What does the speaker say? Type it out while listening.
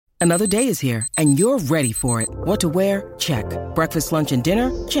Another day is here, and you're ready for it. What to wear? Check. Breakfast, lunch, and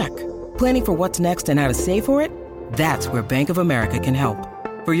dinner? Check. Planning for what's next and how to save for it? That's where Bank of America can help.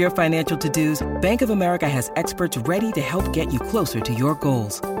 For your financial to-dos, Bank of America has experts ready to help get you closer to your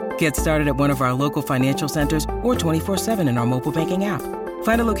goals. Get started at one of our local financial centers or 24/7 in our mobile banking app.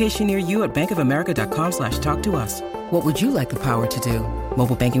 Find a location near you at bankofamerica.com/talktous. What would you like the power to do?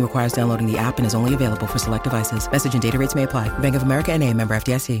 Mobile banking requires downloading the app and is only available for select devices. Message and data rates may apply. Bank of America N.A., member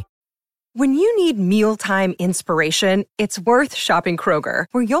FDIC. When you need mealtime inspiration, it's worth shopping Kroger,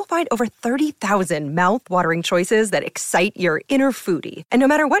 where you'll find over 30,000 mouth-watering choices that excite your inner foodie. And no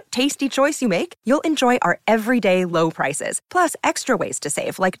matter what tasty choice you make, you'll enjoy our everyday low prices, plus extra ways to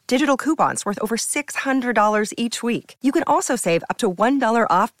save, like digital coupons worth over $600 each week. You can also save up to $1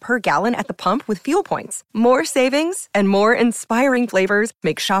 off per gallon at the pump with fuel points. More savings and more inspiring flavors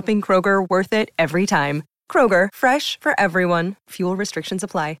make shopping Kroger worth it every time. Kroger, fresh for everyone. Fuel restrictions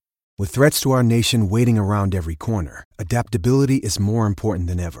apply. With threats to our nation waiting around every corner, adaptability is more important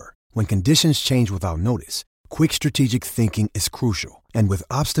than ever. When conditions change without notice, quick strategic thinking is crucial. And with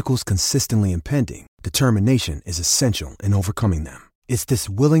obstacles consistently impending, determination is essential in overcoming them. It's this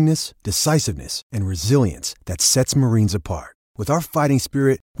willingness, decisiveness, and resilience that sets Marines apart. With our fighting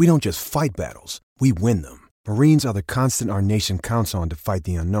spirit, we don't just fight battles, we win them. Marines are the constant our nation counts on to fight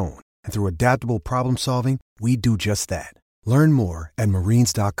the unknown. And through adaptable problem solving, we do just that. Learn more at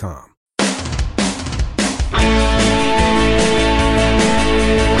marines.com.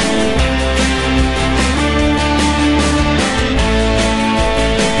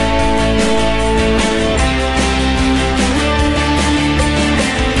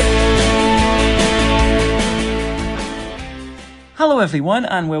 Hello everyone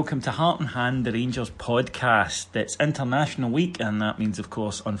and welcome to Heart and Hand, the Rangers podcast. It's International Week and that means, of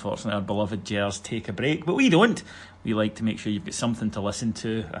course, unfortunately our beloved Gers take a break, but we don't. We like to make sure you've got something to listen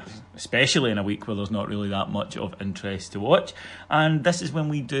to, especially in a week where there's not really that much of interest to watch. And this is when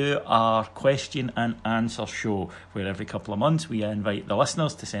we do our question and answer show, where every couple of months we invite the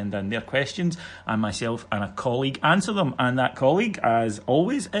listeners to send in their questions and myself and a colleague answer them. And that colleague, as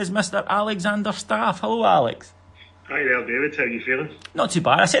always, is Mr. Alexander Staff. Hello, Alex. Hi there, David. How are you feeling? Not too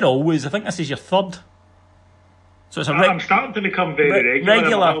bad. I said always. I think this is your third. So it's I'm starting to become very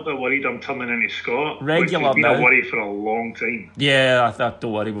regular. I'm a little bit worried I'm turning into Scott. Regular which has been now. a worry for a long time. Yeah,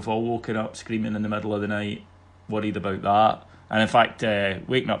 don't worry. We've all woken up screaming in the middle of the night, worried about that. And in fact,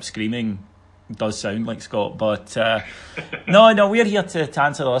 waking up screaming does sound like Scott. But no, we're here to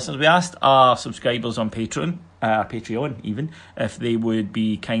answer the listeners. We asked our subscribers on Patreon even, if they would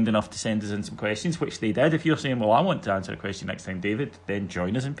be kind enough to send us in some questions, which they did. If you're saying, well, I want to answer a question next time, David, then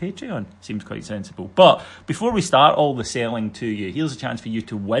join us on Patreon. Seems quite sensible. But before we start all the selling to you, here's a chance for you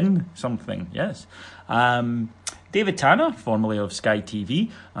to win something. Yes. David Tanner, formerly of Sky TV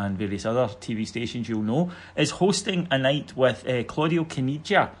and various other TV stations you'll know, is hosting a night with Claudio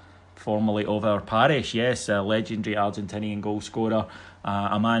Caniggia, formerly of our parish. Yes, a legendary Argentinian goal scorer,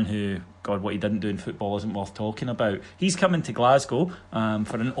 a man who, God, what he didn't do in football isn't worth talking about. He's coming to Glasgow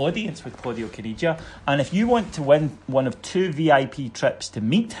for an audience with Claudio Caniggia. And if you want to win one of 2 VIP trips to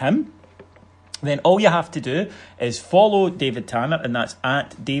meet him, then all you have to do is follow David Tanner, and that's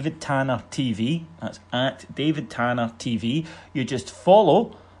at David Tanner TV. That's at David Tanner TV. You just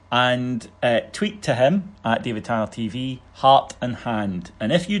follow and tweet to him at David Tanner TV, heart and hand.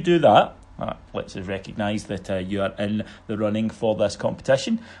 And if you do that, lets us recognise that you are in the running for this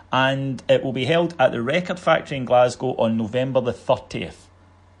competition, and it will be held at the Record Factory in Glasgow on November the 30th.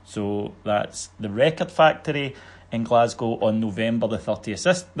 So that's the Record Factory in Glasgow on November the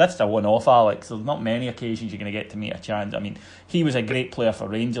 30th. That's a one-off, Alex. There's not many occasions you're going to get to meet a chance. I mean, he was a great player for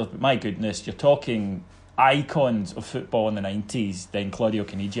Rangers, but my goodness, you're talking icons of football in the 90s, then Claudio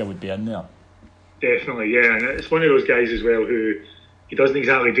Caniggia would be in there. Definitely, yeah. And it's one of those guys as well who, he doesn't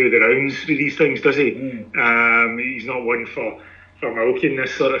exactly do the rounds with these things, does he? He's not one for milking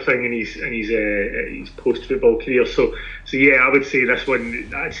this sort of thing in his post football career. So yeah, I would say this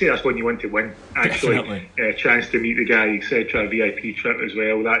one. I'd say that's one you want to win. Actually, chance to meet the guy, etc. VIP trip as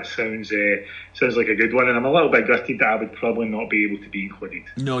well. That sounds like a good one. And I'm a little bit gutted that I would probably not be able to be included.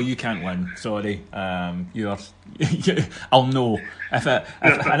 No, you can't win. Sorry, I'll know if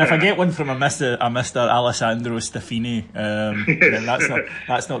I get one from a Mr. Alessandro Stefini, then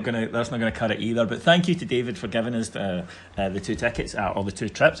that's not gonna cut it either. But thank you to David for giving us the 2 tickets, or the 2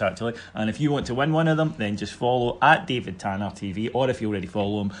 trips actually. And if you want to win one of them, then just follow at David Tanner TV, or if you already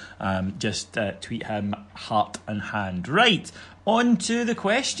follow him, just tweet him heart and hand. Right, on to the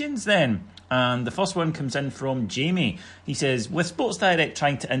questions then. And the first one comes in from Jamie. He says, with Sports Direct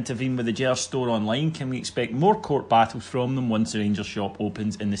trying to intervene with the Gers store online, can we expect more court battles from them once the Rangers shop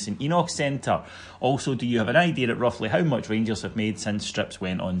opens in the St Enoch Centre? Also, do you have an idea at roughly how much Rangers have made since strips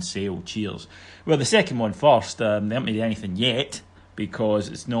went on sale? Cheers. Well, the second one first, they haven't made anything yet, because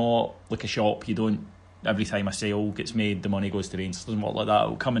it's not like a shop. You don't, every time a sale gets made, the money goes to Rangers. It doesn't work like that. It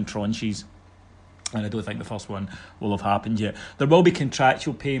will come in tranches. And I don't think the first one will have happened yet. There will be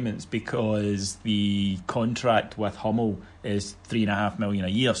contractual payments because the contract with Hummel is $3.5 million a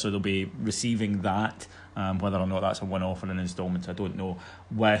year, so they'll be receiving that. Whether or not that's a one-off or an instalment, I don't know.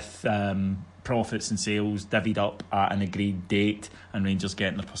 With profits and sales divvied up at an agreed date, and Rangers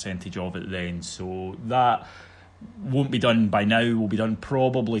getting their percentage of it then. So that won't be done by now, will be done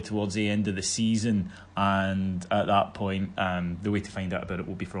probably towards the end of the season, and at that point the way to find out about it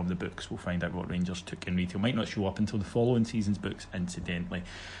will be from the books. We'll find out what Rangers took in retail. Might not show up until the following season's books, incidentally.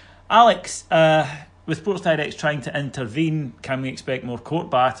 Alex, with Sports Direct trying to intervene, can we expect more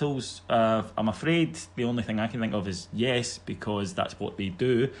court battles? I'm afraid the only thing I can think of is yes, because that's what they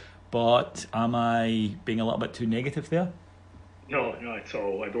do, but am I being a little bit too negative there? No, not at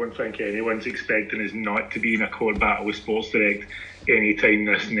all. I don't think anyone's expecting us not to be in a court battle with Sports Direct anytime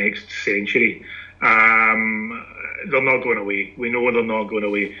this next century. They're not going away. We know they're not going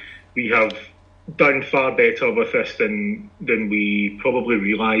away. We have done far better with this than we probably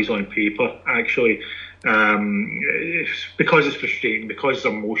realise on paper, actually. Because it's frustrating, because it's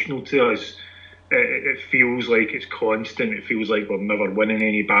emotional to us, it feels like it's constant. It feels like we're never winning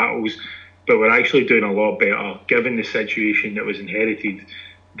any battles. But we're actually doing a lot better, given the situation that was inherited,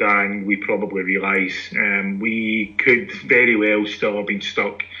 than we probably realise. We could very well still have been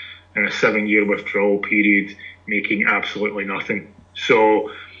stuck in a 7-year withdrawal period, making absolutely nothing.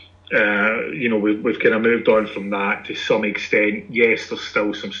 So, we've kind of moved on from that to some extent. Yes, there's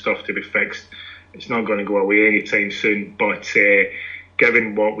still some stuff to be fixed. It's not going to go away anytime soon. But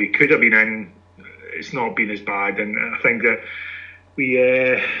given what we could have been in, it's not been as bad. And I think that we...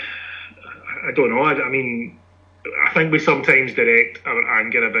 I don't know. I think we sometimes direct our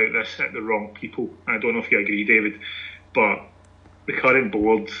anger about this at the wrong people. I don't know if you agree, David, but the current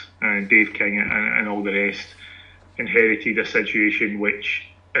board and Dave King and all the rest inherited a situation which,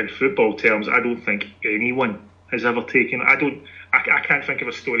 in football terms, I don't think anyone has ever taken. I can't think of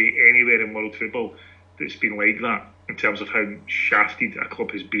a story anywhere in world football that's been like that in terms of how shafted a club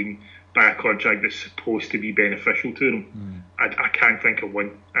has been by a contract that's supposed to be beneficial to them. I can't think of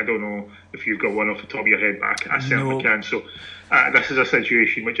one. I don't know if you've got one off the top of your head, but I certainly can. So this is a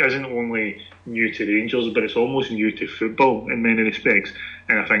situation which isn't only new to Rangers, but it's almost new to football in many respects.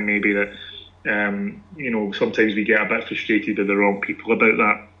 And I think maybe that sometimes we get a bit frustrated with the wrong people about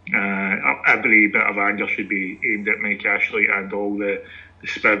that. Every bit of anger should be aimed at Mike Ashley and all the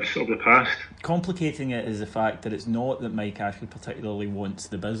spivs of the past. Complicating it is the fact that it's not that Mike Ashley particularly wants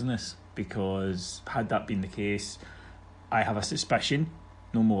the business, because had that been the case, I have a suspicion,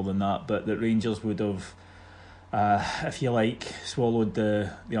 no more than that, but that Rangers would have, if you like, swallowed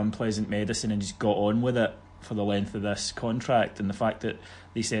the unpleasant medicine and just got on with it for the length of this contract. And the fact that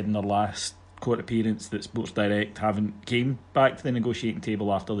they said in their last court appearance that Sports Direct haven't came back to the negotiating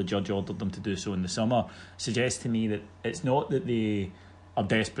table after the judge ordered them to do so in the summer suggests to me that it's not that they are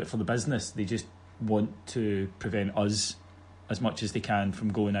desperate for the business, they just want to prevent us as much as they can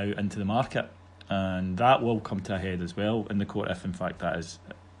from going out into the market, and that will come to a head as well in the court if in fact that is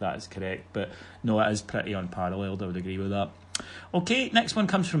correct. But no, it is pretty unparalleled, I would agree with that. Okay, next one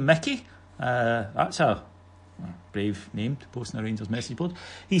comes from Mickey. That's a brave name to post in a Rangers message board.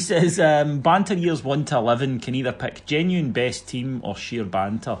 He says banter years 1 to 11 can either pick genuine best team or sheer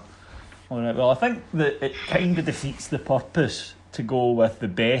banter. Alright, well, I think that it kind of defeats the purpose to go with the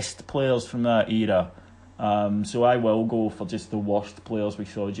best players from that era. So I will go for just the worst players we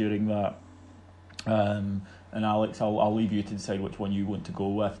saw during that. And Alex, I'll leave you to decide which one you want to go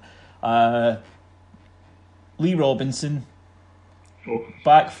with. Lee Robinson,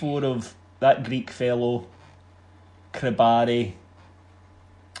 back four of that Greek fellow, Kribari,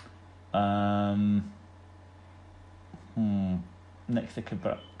 next to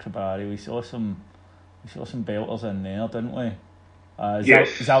Kribari, we saw some belters in there, didn't we? Yes.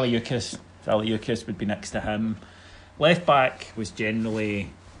 Zaliukas would be next to him. Left back was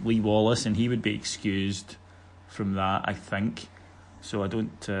generally Lee Wallace, and he would be excused from that, I think. So I don't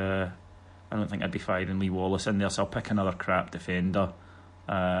think I'd be firing Lee Wallace in there. So I'll pick another crap defender.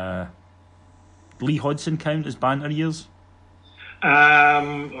 Lee Hodgson count as banter years?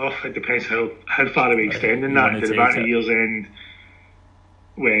 It depends how far are we extending that. Did the banter years end?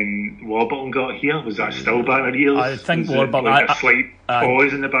 when Warburton got here? Was that still Banner Ears? I think was Warburton... like a slight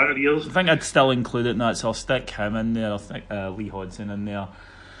pause in the Banner Ears? I think I'd still include it in that, so I'll stick him in there. I'll stick Lee Hodson in there.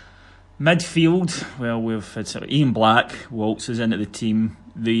 Midfield, well, we've had sort of Ian Black waltzes into the team.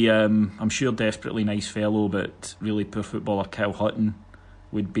 The I'm sure desperately nice fellow, but really poor footballer Kyle Hutton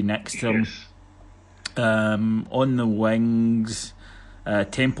would be next to him. Yes. On the wings,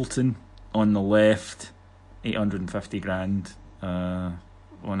 Templeton on the left, 850 grand.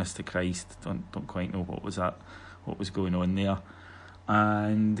 Honest to Christ, don't quite know what was going on there.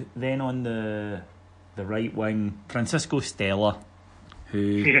 And then on the right wing, Francisco Stella,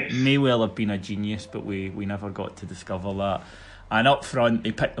 who may well have been a genius, but we never got to discover that. And up front,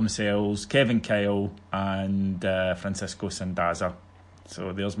 they picked themselves Kevin Kyle and Francisco Sandaza.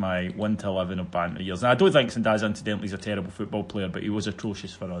 So there's my 1 to 11 of banter years. And I don't think Sandaza, incidentally, is a terrible football player, but he was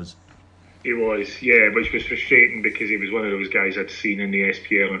atrocious for us. He was, yeah, which was frustrating because he was one of those guys I'd seen in the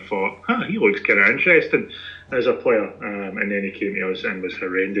SPL and thought, he looks kind of interesting as a player. And then he came to us and was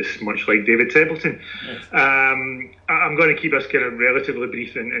horrendous, much like David Templeton. Yes. I'm going to keep us kind of relatively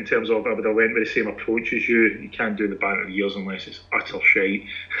brief in terms of I would have went with the same approach as you. You can't do the banter years unless it's utter shite.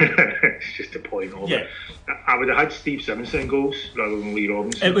 It's just the point of it. I would have had Steve Simonson goals rather than Lee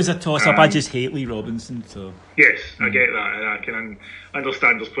Robinson. It was a toss-up. I just hate Lee Robinson. So yes, I get that, and I can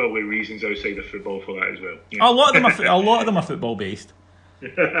understand there's probably reasons outside of football for that as well. Yeah. A lot of them are football based.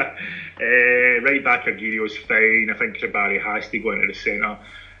 Right back, Argirio's fine. I think Krabari has to go into the centre.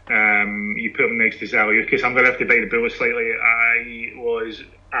 You put him next to Zaliukas. I'm going to have to bite the bullet slightly. I was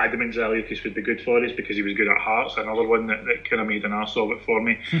adamant Zaliukas would be good for us because he was good at Hearts, another one that kind of made an arse of it for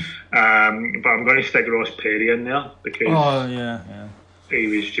me. But I'm going to stick Ross Perry in there because he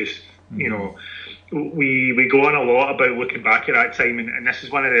was just, you know, we go on a lot about looking back at that time, and this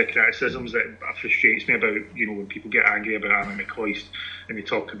is one of the criticisms that frustrates me about, you know, when people get angry about Aaron McCoist and they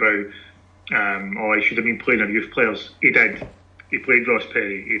talk about, he should have been playing our youth players. He did. He played Ross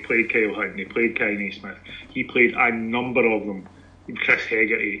Perry, he played Kyle Hutton, he played Kai Naismith, he played a number of them. Chris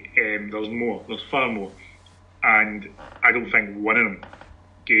Hegarty, there's far more, and I don't think one of them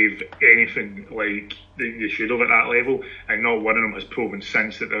gave anything like they should have at that level, and not one of them has proven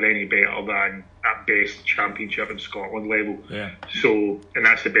since that they're any better than at best Championship in Scotland level. Yeah. So, and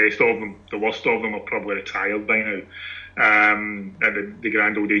that's the best of them. The worst of them are probably retired by now. At the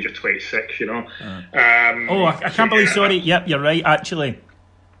grand old age of 26, you know. I can't believe. Sorry, yep, you're right. Actually,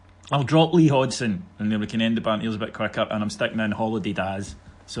 I'll drop Lee Hodson, and then we can end the banter a bit quicker. And I'm sticking in Holiday Daz.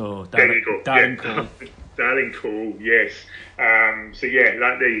 So there you go. Darren Cole. Darren Cole, yes.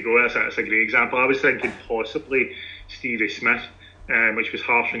 There you go. That's a great example. I was thinking possibly Stevie Smith, which was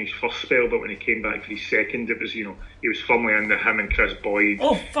harsh in his first spell, but when he came back for his second, it was, you know, he was firmly under him and Chris Boyd.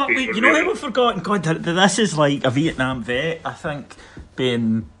 Oh fuck! You know, I've forgotten. God, this is like a Vietnam vet. I think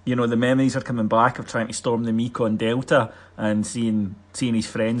being, you know, the memories are coming back of trying to storm the Mekong Delta and seeing his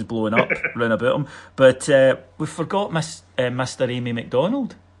friends blowing up round about him. But we forgot Mr. Amy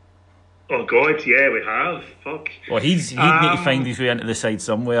McDonald. Oh God, yeah, we have. Fuck. Well, he'd need to find his way into the side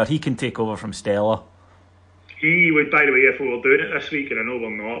somewhere. He can take over from Stella. He would, by the way, if we were doing it this week, and I know we're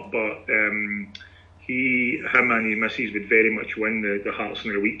not, but him and his missus would very much win the Hearts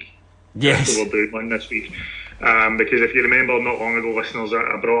of the Week. Yes. If we were doing one this week. Because if you remember, not long ago, listeners,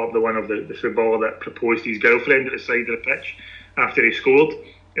 I brought up the one of the footballer that proposed his girlfriend at the side of the pitch after he scored,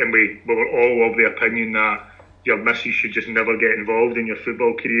 and we were all of the opinion that your missus should just never get involved in your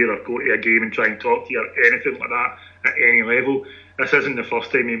football career or go to a game and try and talk to you or anything like that at any level. This isn't the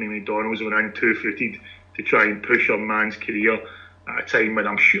first time Amy McDonald's went in two-footed to try and push her man's career at a time when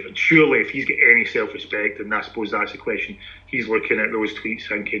I'm surely if he's got any self-respect, and I suppose that's the question, he's looking at those tweets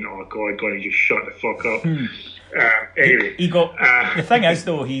thinking, oh God, to just shut the fuck up. Anyway. The thing is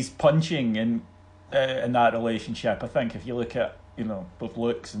though, he's punching in that relationship. I think if you look at, you know, both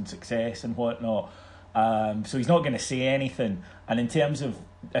looks and success and whatnot, so he's not going to say anything. And in terms of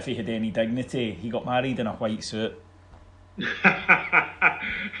if he had any dignity, he got married in a white suit.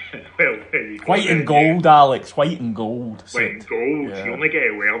 Well, white and gold, Alex. White and gold. White and gold. Yeah. You only get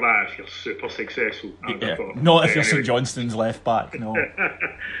to wear that if you're super successful. Yeah. Not if you're St Johnstone's left back. No.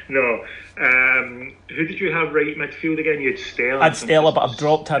 No. Who did you have right midfield again? You had Stella. I had Stella, but I've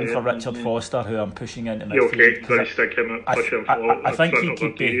dropped him for Richard Foster, who I'm pushing into midfield. Okay, going to stick him, push him forward. I think he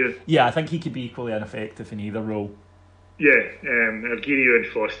could be. Yeah, I think he could be equally ineffective in either role. Yeah, Argirio and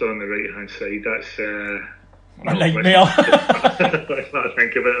Foster on the right hand side. That's. A nightmare. Let's not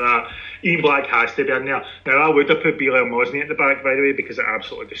think about that. Ian Black has to be in there. Now, I would have put Bill Mosney at the back, by the way, because I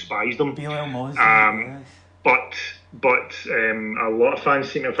absolutely despised him. Bill Mosney, yes. But a lot of fans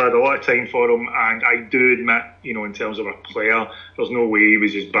seem to have had a lot of time for him, and I do admit, in terms of a player, there's no way he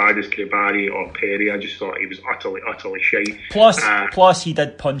was as bad as Kibari or Perry. I just thought he was utterly shite. Plus he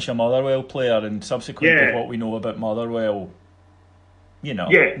did punch a Motherwell player, and subsequent to what we know about Motherwell,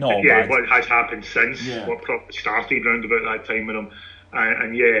 not bad. What has happened since, what probably started round about that time with him.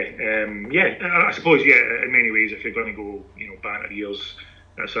 I suppose, in many ways, if you're going to go, banter ears,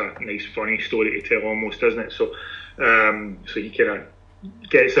 that's a nice, funny story to tell almost, isn't it? So he kind of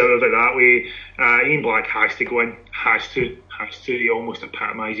gets out of it that way. Ian Black has to go in, has to. He almost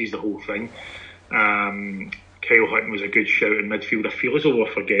epitomises the whole thing. Kyle Hutton was a good shout in midfield. I feel as though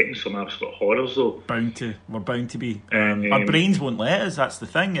we're forgetting some absolute horrors, though. We're bound to be. Our brains won't let us. That's the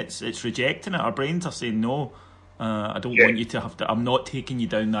thing. It's rejecting it. Our brains are saying no. I don't want you to have to. I'm not taking you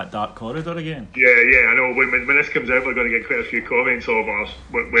down that dark corridor again. Yeah, I know. When this comes out, we're going to get quite a few comments of us.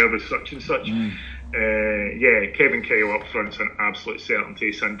 Where was such and such? Kevin Kyle up front's an absolute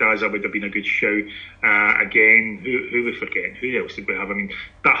certainty. Sandaza would have been a good shout. Again, who we forgetting? Who else did we have? I mean,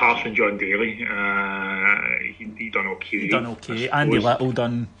 that harsh from John Daly. He done okay. Andy Little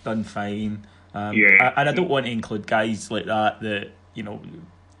done fine. And I don't want to include guys like that.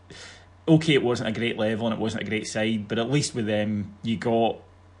 Okay, it wasn't a great level and it wasn't a great side, but at least with them you got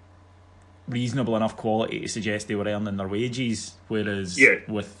reasonable enough quality to suggest they were earning their wages, whereas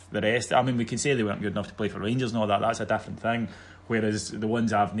with the rest, I mean, we can say they weren't good enough to play for Rangers and all that, that's a different thing, whereas the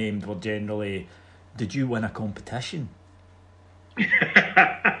ones I've named were generally, did you win a competition?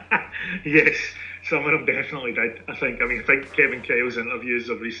 Yes, some of them definitely did. I think Kevin Kyle's interviews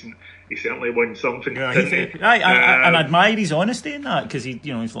of recent, he certainly won something. Yeah, and I admire his honesty in that, because he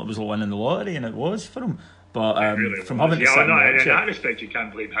thought it was winning the lottery, and it was for him. But really from having to sit in that respect, you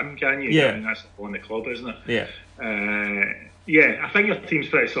can't blame him, can you? Yeah, I mean, that's on the club, isn't it? Yeah. I think your team's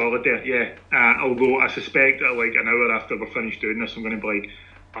pretty solid there. Yeah, although I suspect that like an hour after we're finished doing this, I'm going to be like,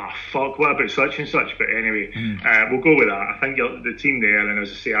 fuck, what about such and such? But anyway, we'll go with that. I think the team there, and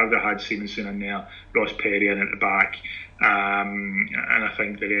as I say, I've had Stevenson in there, Ross Perry in at the back, and I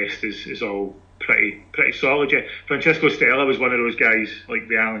think the rest is all pretty solid. Yeah, Francesco Stella was one of those guys, like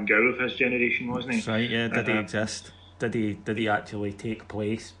the Alan Gow of his generation, wasn't he? That's right. Yeah, did he exist? Did he actually take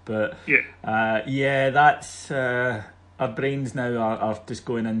place? But that's our brains now are just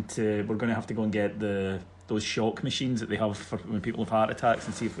going into. We're going to have to go and get those shock machines that they have for when people have heart attacks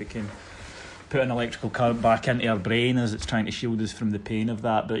and see if we can put an electrical current back into our brain as it's trying to shield us from the pain of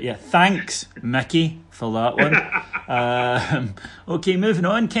that. But yeah, thanks Mickey for that one. Okay, moving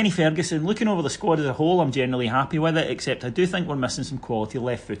on. Kenny Ferguson, looking over the squad as a whole, I'm generally happy with it, except I do think we're missing some quality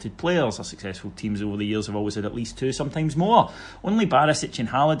left-footed players. Our successful teams over the years have always had at least two, sometimes more. Only Barisic and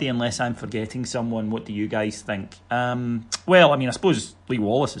Halliday, unless I'm forgetting someone. What do you guys think? Well, I mean, I suppose Lee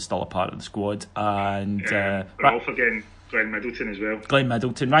Wallace is still a part of the squad, and we're all forgetting Glenn Middleton as well. Glenn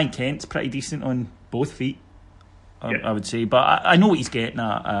Middleton. Ryan Kent's pretty decent on both feet, I would say. But I know what he's getting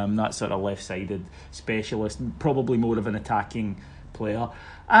at. That sort of left-sided specialist, probably more of an attacking player.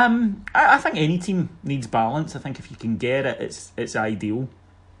 I think any team needs balance. I think if you can get it, it's ideal.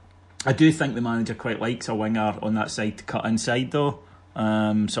 I do think the manager quite likes a winger on that side to cut inside, though.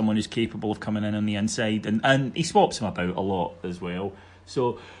 Someone who's capable of coming in on the inside, and he swaps him about a lot as well.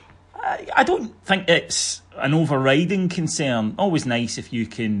 So I don't think it's an overriding concern. Always nice if you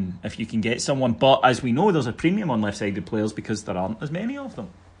can get someone, but as we know, there's a premium on left-sided players because there aren't as many of them.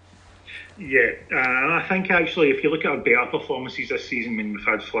 Yeah, I think actually if you look at our better performances this season, when we've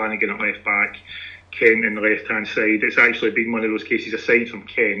had Flanagan at left back, Kent in the left hand side, it's actually been one of those cases aside from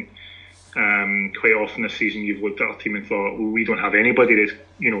Kent. Quite often this season you've looked at our team and thought, well, we don't have anybody that's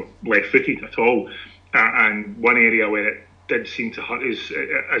left-footed at all. And one area where it did seem to hurt us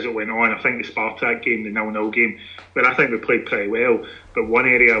as it went on, I think the Spartak game, the 0-0 game, where I think we played pretty well, but one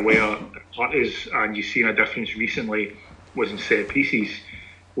area where it hurt us, and you've seen a difference recently, was in set pieces,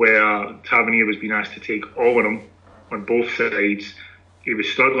 where Tavernier was being asked to take all of them on both sides. He was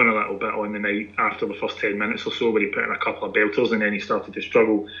struggling a little bit on the night after the first 10 minutes or so, where he put in a couple of belters and then he started to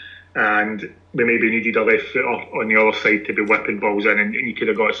struggle, and we maybe needed a left footer on the other side to be whipping balls in, and you could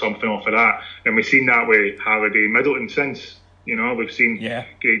have got something off of that. And we've seen that with Halliday and Middleton since. We've seen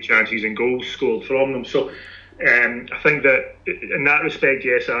great chances and goals scored from them. So I think that in that respect,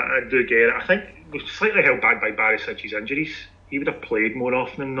 yes, I do get it. I think we're slightly held back by Barisic's injuries. He would have played more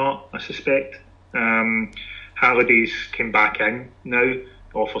often than not, I suspect. Halliday's came back in now,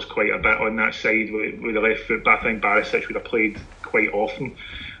 offers quite a bit on that side with the left foot, but I think Barisic would have played quite often.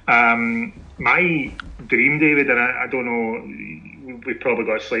 My dream, David, and I don't know, we've probably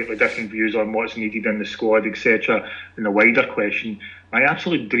got slightly different views on what's needed in the squad, etc. And the wider question, my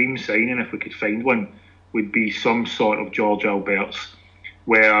absolute dream signing, if we could find one, would be some sort of George Albertz,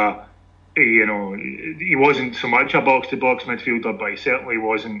 where he wasn't so much a box-to-box midfielder, but he certainly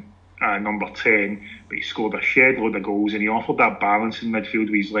wasn't number 10, but he scored a shed load of goals, and he offered that balance in midfield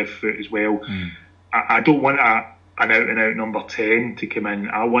with his left foot as well. I don't want an out-and-out number 10 to come in.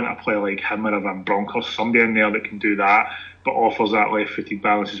 I want a player like him or a Van Bronckhorst, somebody in there that can do that, but offers that left-footed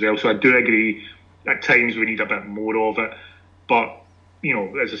balance as well. So I do agree, at times we need a bit more of it, but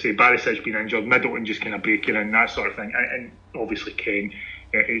as I say, Barisic's been injured, Middleton just kind of breaking in, that sort of thing, and obviously Ken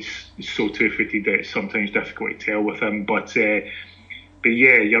is so two-footed that it's sometimes difficult to tell with him, but yeah,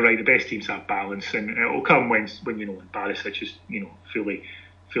 you're right, the best teams have balance, and it'll come when Barisic is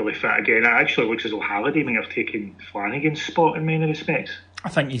fully fit again. It actually looks as though Halliday might have taken Flanagan's spot in many respects. I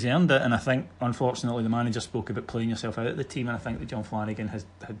think he's earned it, and I think unfortunately the manager spoke about playing yourself out of the team, and I think that John Flanagan has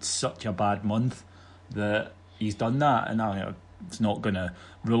had such a bad month that he's done that, and it's not going to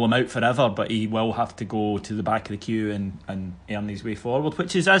rule him out forever, but he will have to go to the back of the queue and earn his way forward,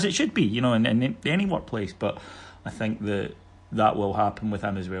 which is as it should be, in any workplace. But I think that will happen with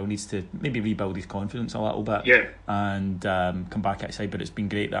him as well. Needs to maybe rebuild his confidence a little bit, and come back outside. But it's been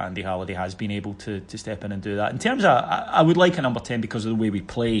great that Andy Halliday has been able to step in and do that. In terms of, I would like a number 10 because of the way we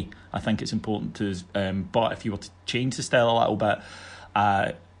play. I think it's important to us. But if you were to change the style a little bit,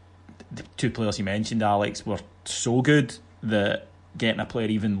 the two players you mentioned, Alex, were so good that getting a player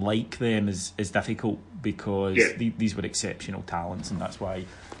even like them is difficult, because these were exceptional talents, and that's why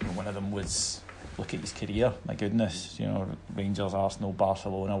one of them was, look at his career, my goodness, Rangers, Arsenal,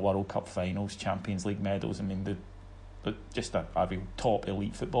 Barcelona, World Cup finals, Champions League medals. I mean, they're just a real top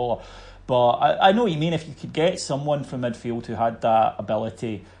elite footballer. But I know what you mean. If you could get someone from midfield who had that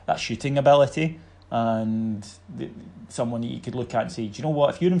ability, that shooting ability, and someone that you could look at and say, do you know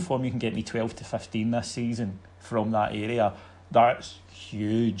what, if you're in form, you can get me 12 to 15 this season from that area, that's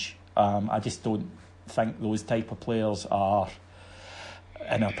huge. I just don't think those type of players are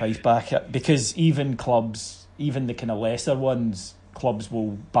in our price bracket, because even clubs, even the kind of lesser ones, clubs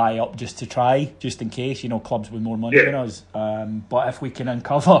will buy up just to try, just in case, clubs with more money than us. But if we can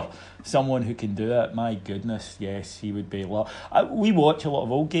uncover someone who can do it, my goodness, yes, he would be. We watch a lot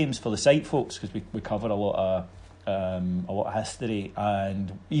of old games for the site, folks, because we cover a lot of history,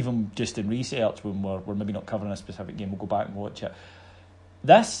 and even just in research, when we're maybe not covering a specific game, we'll go back and watch it.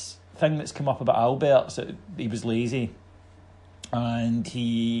 This thing that's come up about Albertz, he was lazy, and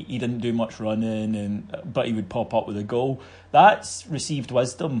he didn't do much running, but he would pop up with a goal. That's received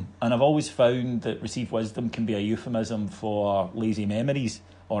wisdom, and I've always found that received wisdom can be a euphemism for lazy memories,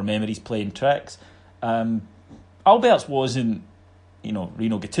 or memories playing tricks. Albertz wasn't,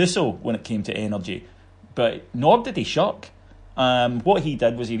 Rino Gattuso when it came to energy, but nor did he shirk. What he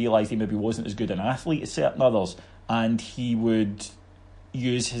did was he realised he maybe wasn't as good an athlete as certain others, and he would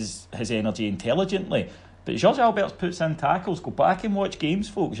use his energy intelligently. But George Albertz puts in tackles. Go back and watch games,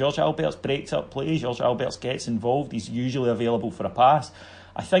 folks. George Albertz breaks up plays. George Albertz gets involved. He's usually available for a pass.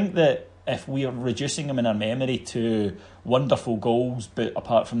 I think that if we are reducing him in our memory to wonderful goals, but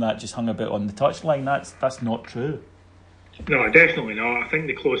apart from that, just hung about on the touchline, that's not true. No, definitely not. I think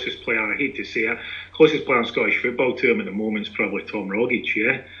the closest player, I hate to say it, closest player in Scottish football to him at the moment is probably Tom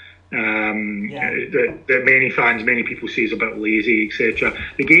Rogic, that many fans, many people say is a bit lazy, etc.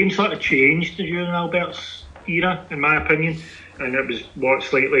 The game sort of changed during Albert's era, in my opinion, and it was what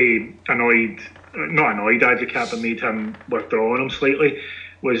slightly not annoyed Advocat, but made him withdraw on him slightly,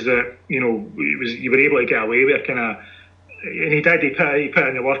 was that you were able to get away with kind of, and he put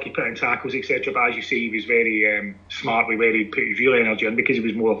in the work, he put in tackles, etc. But as you say, he was very smart with where he put his real energy in, because he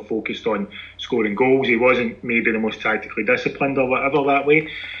was more focused on scoring goals. He wasn't maybe the most tactically disciplined or whatever that way.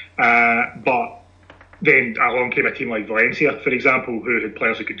 But then along came a team like Valencia, for example, who had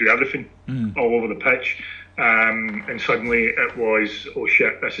players who could do everything all over the pitch. And suddenly it was, oh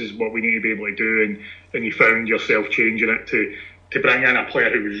shit, this is what we need to be able to do. And you found yourself changing it to bring in a player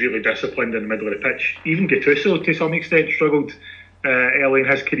who was really disciplined in the middle of the pitch. Even Gattuso, to some extent, struggled early in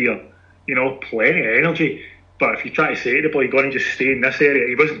his career. Plenty of energy. But if you try to say to the boy, go on and just stay in this area,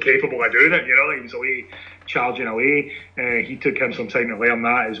 he wasn't capable of doing it. He was away charging away. He took him some time to learn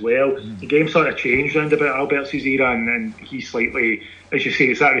that as well. The game sort of changed round about Albert's era, and he slightly, as you say,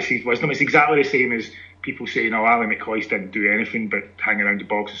 it's that received wisdom. It's exactly the same as people saying, Ali McCoist didn't do anything but hang around the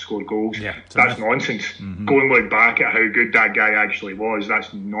box and score goals. That's nonsense. Go and look back at how good that guy actually was.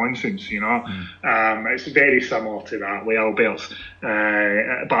 That's nonsense, It's very similar to that with Albertz.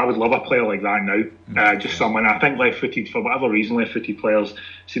 But I would love a player like that now. Just someone, I think left-footed, for whatever reason, left-footed players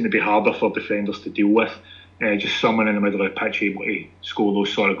seem to be harder for defenders to deal with. Just someone in the middle of the pitch able to score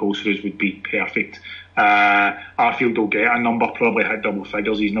those sort of goals for us would be perfect. Arfield will get a number, probably hit double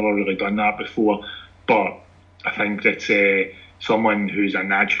figures. He's never really done that before. but I think that someone who's a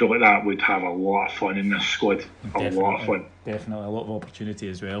natural at that would have a lot of fun in this squad. Lot of fun. Definitely, a lot of opportunity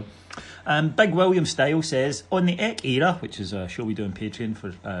as well. Big William Style says, on the Eck Era, which is a show we do on Patreon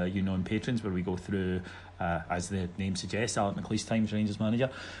for you non-patrons, where we go through, as the name suggests, Alec McLeish's time as Rangers manager.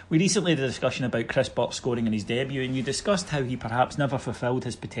 We recently had a discussion about Chris Burke scoring in his debut, and you discussed how he perhaps never fulfilled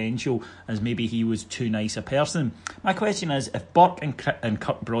his potential, as maybe he was too nice a person. My question is, if Burke and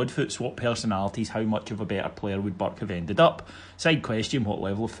Kirk Broadfoot swap personalities, how much of a better player would Burke have ended up? Side question, what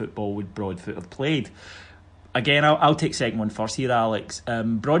level of football would Broadfoot have played? Again, I'll take second one first here, Alex.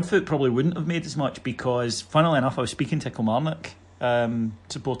 Broadfoot probably wouldn't have made as much because, funnily enough, I was speaking to a Kilmarnock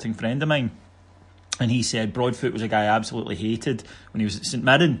supporting friend of mine, and he said Broadfoot was a guy I absolutely hated when he was at St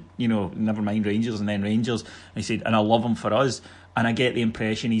Mirren, never mind Rangers and then Rangers. And he said, and I love him for us. And I get the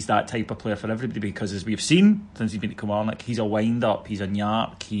impression he's that type of player for everybody because, as we've seen since he's been at Kilmarnock, he's a wind-up, he's a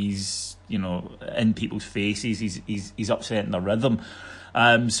nyark, he's, in people's faces, he's upsetting the rhythm.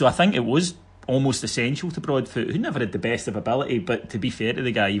 So I think it was almost essential to Broadfoot, who never had the best of ability, but to be fair to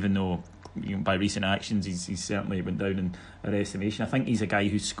the guy, even though by recent actions he's certainly went down in our estimation, I think he's a guy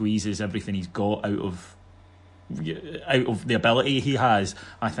who squeezes everything he's got out of the ability he has.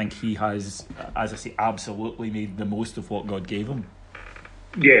 I think he has, as I say, absolutely made the most of what God gave him.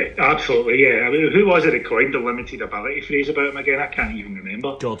 Yeah, absolutely, yeah. I mean, who was it that coined the limited ability phrase about him again? I can't even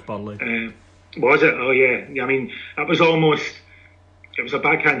remember. George Burley. Was it? Oh yeah. I mean, it was a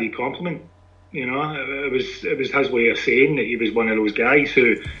backhanded compliment. It was his way of saying that he was one of those guys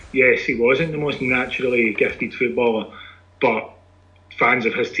who, yes, he wasn't the most naturally gifted footballer, but fans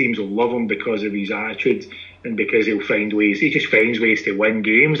of his teams will love him because of his attitude and because he'll find ways. He just finds ways to win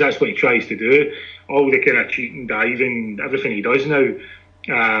games. That's what he tries to do. All the kind of cheating, diving, everything he does now,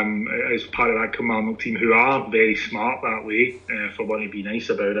 as part of that Kilmarnock team, who are very smart that way, for wanting to be nice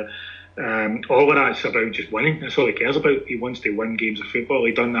about it. All of that's about just winning. That's all he cares about. He wants to win games of football.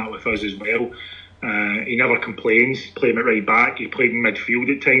 He done that with us as well. He never complains. Playing it right back. He played in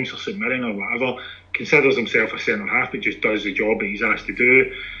midfield at times for St Mirren or whatever. Considers himself a centre half, but just does the job that he's asked to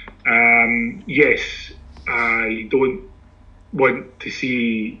do. Yes, I don't want to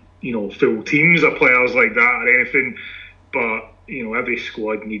see full teams of players like that or anything, but every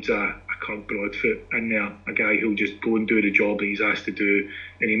squad needs a Kirk Broadfoot in there, a guy who'll just go and do the job that he's asked to do.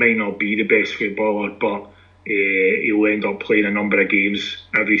 And he might not be the best footballer, but he'll end up playing a number of games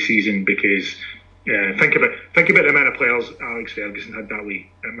every season because think about the amount of players Alex Ferguson had that way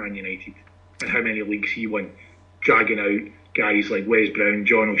at Man United and how many leagues he won, dragging out guys like Wes Brown,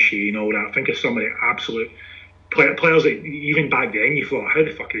 John O'Shea and all that. Think of some of the absolute players that even back then you thought, how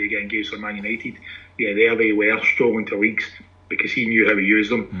the fuck are they getting games for Man United? Yeah, there they were, strolling to leagues because he knew how to use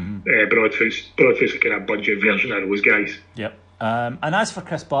them. Broadfoot's a kind of budget version of those guys. Yep. And as for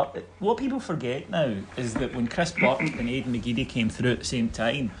Chris Burke, what people forget now is that when Chris Burke and Aidan McGeady came through at the same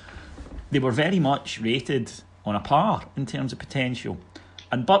time, they were very much rated on a par in terms of potential.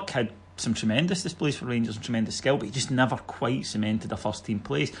 And Burke had some tremendous displays for Rangers and tremendous skill, but he just never quite cemented a first team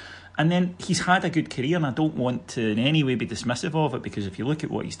place. And then he's had a good career, and I don't want to in any way be dismissive of it, because if you look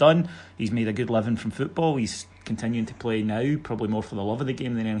at what he's done, he's made a good living from football. He's continuing to play now, probably more for the love of the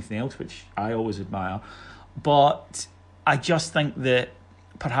game than anything else, which I always admire. But I just think that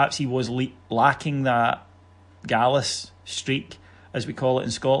perhaps he was lacking that Gallus streak, as we call it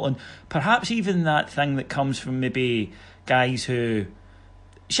in Scotland. Perhaps even that thing that comes from maybe guys who,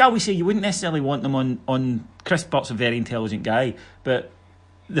 shall we say, you wouldn't necessarily want them on Chris Burke's a very intelligent guy, but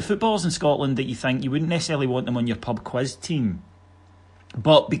the footballers in Scotland that you think you wouldn't necessarily want them on your pub quiz team.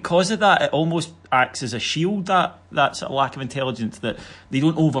 But because of that, it almost acts as a shield, that sort of lack of intelligence, that they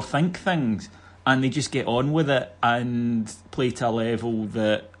don't overthink things and they just get on with it and play to a level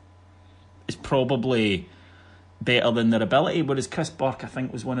that is probably better than their ability. Whereas Chris Burke, I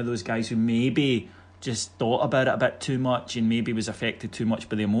think, was one of those guys who maybe just thought about it a bit too much and maybe was affected too much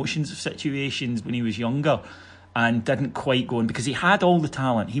by the emotions of situations when he was younger and didn't quite go on, because he had all the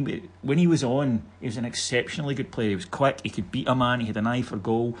talent. When he was on, he was an exceptionally good player. He was quick, he could beat a man, he had an eye for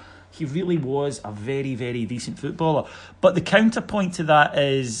goal. He really was a very, very decent footballer. But the counterpoint to that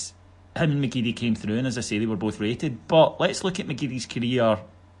is him and McGeady came through, and as I say, they were both rated. But let's look at McGeady's career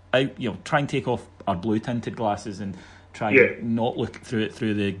out, try and take off our blue tinted glasses and try and not look through it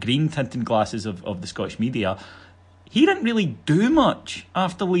through the green tinted glasses of the Scottish media. He didn't really do much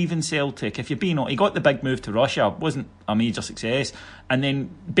after leaving Celtic. If you're being honest, he got the big move to Russia, wasn't a major success, and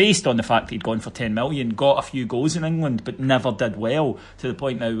then based on the fact that he'd gone for 10 million, got a few goals in England but never did well, to the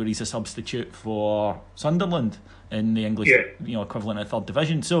point now where he's a substitute for Sunderland in the English equivalent of third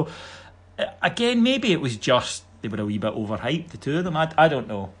division. So again, maybe it was just they were a wee bit overhyped, the two of them. I don't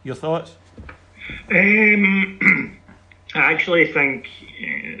know. Your thoughts? I actually think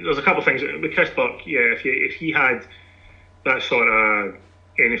there's a couple of things with Chris Buck. Yeah, if he had that sort of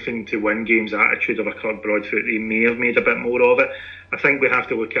anything to win games attitude of a Kirk Broadfoot, they may have made a bit more of it. I think we have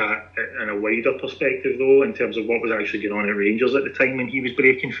to look at it in a wider perspective, though, in terms of what was actually going on at Rangers at the time when he was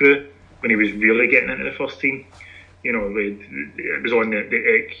breaking through, when he was really getting into the first team. You know, it was on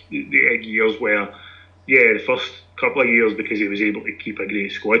the egg years where, yeah, the first couple of years, because he was able to keep a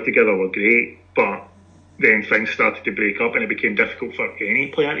great squad together, were great, but then things started to break up and it became difficult for any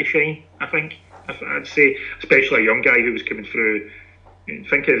player to shine, I think. I'd say, especially a young guy who was coming through.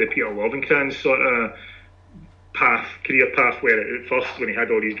 Think of the Peter Lovenkrands sort of career path, where at first, when he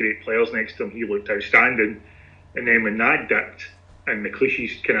had all these great players next to him, he looked outstanding, and then when that dipped and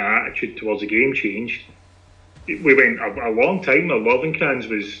McLeish's kind of attitude towards the game changed, we went a long time where Lovenkrands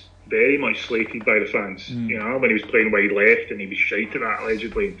was very much slated by the fans. You know, when he was playing wide left and he was shite at that,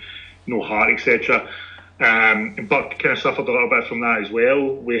 allegedly, no heart, etc. Buck kind of suffered a little bit from that as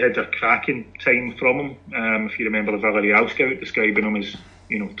well. We had a cracking time from him. If you remember the Villarreal scout describing him as,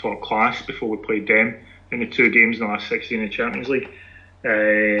 you know, top class before we played them in the 2 games in the last 16 in the Champions League.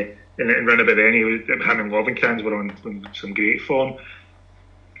 And round about then, him and Lovenkrands were on some great form.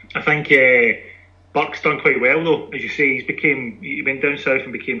 I think Buck's done quite well, though. As you say, he went down south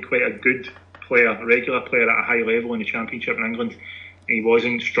and became quite a good player, a regular player at a high level in the Championship in England. He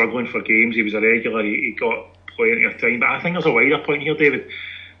wasn't struggling for games. He was a regular. He got plenty of time. But I think there's a wider point here, David.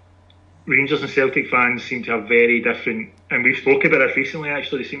 Rangers and Celtic fans seem to have very different, and we've spoken about this recently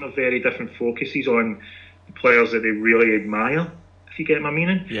actually, they seem to have very different focuses on the players that they really admire, if you get my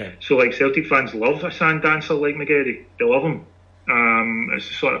meaning. Yeah. So like Celtic fans love a sand dancer like McGeady. They love him. It's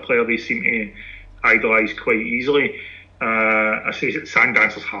the sort of player they seem to idolise quite easily. I say sand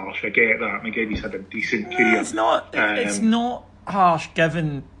dancer's harsh, I get that. McGeady's had a decent career. It's not harsh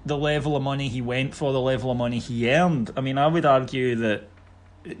given the level of money he went for, the level of money he earned. I mean, I would argue that,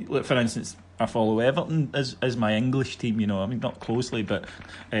 for instance, I follow Everton as my English team, you know. I mean, not closely, but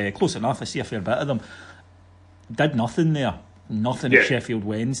close enough. I see a fair bit of them. Did nothing there. Nothing at Sheffield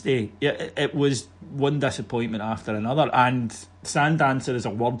Wednesday. It was one disappointment after another. And Sandancer is a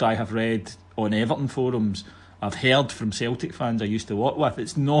word I have read on Everton forums. I've heard from Celtic fans I used to work with.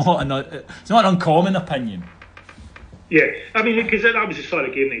 It's not an uncommon opinion. Yeah, I mean, because that was the sort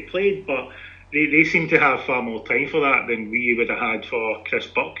of game they played, but they seem to have far more time for that than we would have had for Chris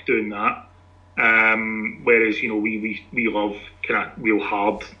Buck doing that. Whereas, you know, we love kind of real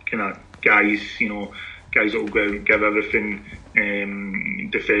hard kind of guys, you know, guys that will go out and give everything,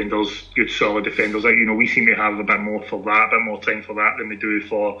 defenders, good solid defenders. You know, we seem to have a bit more for that, a bit more time for that than we do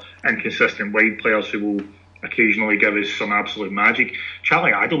for inconsistent wide players who will occasionally give us some absolute magic.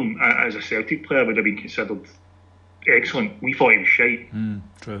 Charlie Adam, as a Celtic player, would have been considered excellent. We thought he was shite.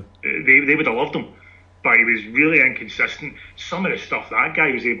 True. They would have loved him, but he was really inconsistent. Some of the stuff that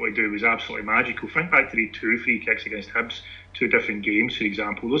guy was able to do was absolutely magical. Think back to the 2 free kicks against Hibs, 2 different games, for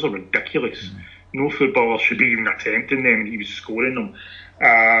example. Those are ridiculous. No footballer should be even attempting them, and he was scoring them.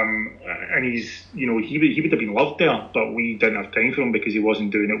 And he's, you know, he would have been loved there, but we didn't have time for him because he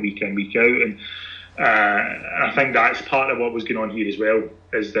wasn't doing it week in, week out. And I think that's part of what was going on here as well,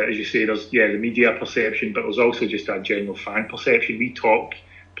 is that, as you say, there's the media perception, but there's also just a general fan perception. We talk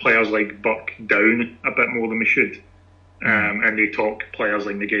players like Buck down a bit more than we should, and they talk players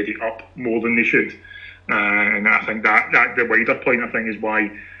like McGeady up more than they should. And I think that the wider point, I think, is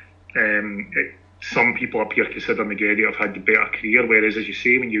why some people up here consider McGeady have had the better career, whereas, as you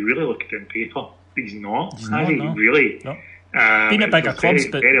say, when you really look at it on paper, he's not. Really? No. Been at bigger clubs,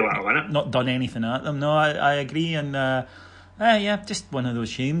 but not done anything at them. No, I agree, and just one of those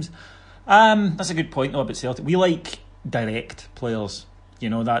shames. That's a good point though about Celtic. We like direct players, you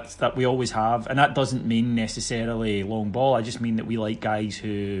know, that we always have, and that doesn't mean necessarily long ball. I just mean that we like guys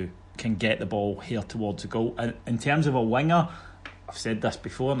who can get the ball here towards the goal. And in terms of a winger, I've said this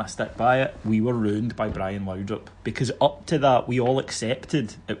before and I stick by it, we were ruined by Brian Laudrup, because up to that we all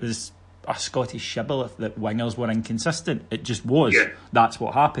accepted it was a Scottish shibboleth that wingers were inconsistent. It just was. That's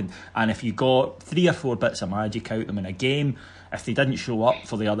what happened. And if you got 3 or 4 bits of magic out of them in a game, if they didn't show up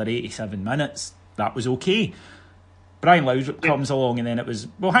for the other 87 minutes, that was okay. Brian Laudrup comes along, and then it was,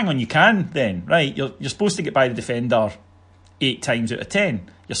 well, hang on, you can then, right? You're supposed to get by the defender 8 times out of 10.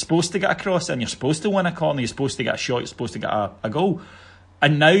 You're supposed to get a cross in, you're supposed to win a corner, you're supposed to get a shot, you're supposed to get a goal.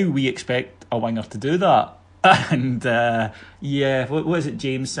 And now we expect a winger to do that. And what was it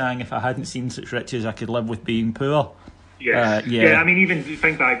James sang? If I hadn't seen such riches, I could live with being poor. I mean, even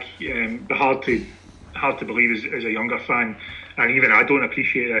think back, hard to believe as a younger fan, and even I don't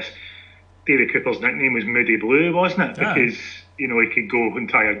appreciate this. David Cooper's nickname was Moody Blue, wasn't it? Because You know, he could go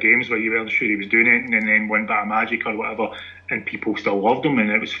entire games where you weren't sure he was doing it, and then one bit of magic or whatever, and people still loved him,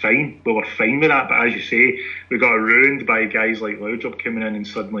 and it was fine. We were fine with that. But as you say, we got ruined by guys like Laudrup coming in, and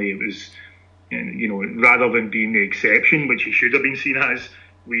suddenly it was, you know, rather than being the exception, which he should have been seen as,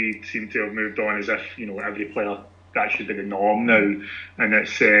 we seem to have moved on as if, you know, every player, that should be the norm now, and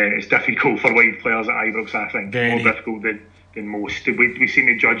it's difficult for white players at Ibrox. I think more difficult than most. We seem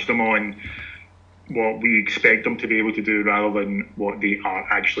to judge them on what we expect them to be able to do rather than what they are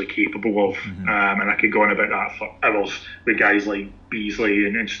actually capable of. And I could go on about that for hours with guys like Beasley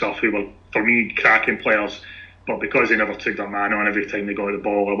and stuff, who were, for me, cracking players, but because they never took their man on every time they got the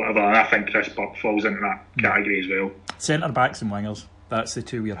ball or whatever, and I think Chris Burke falls into that category as well. Centre backs and wingers, that's the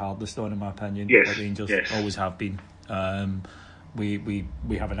two we're hardest on, in my opinion. Yes, at Rangers, yes. Always have been.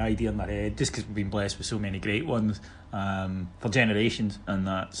 We have an idea in our head just because we've been blessed with so many great ones for generations, and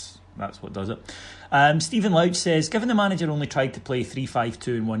that's what does it. Stephen Louch says, given the manager only tried to play 3-5-2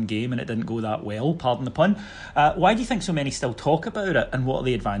 in one game and it didn't go that well, pardon the pun, why do you think so many still talk about it, and what are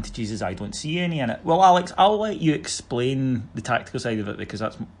the advantages, as I don't see any in it? Well, Alex, I'll let you explain the tactical side of it, because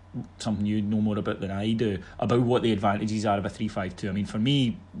that's something you know more about than I do, about what the advantages are of a 3-5-2. I mean, for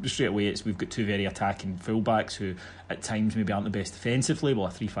me, straight away, we've got two very attacking fullbacks who at times maybe aren't the best defensively. Well, a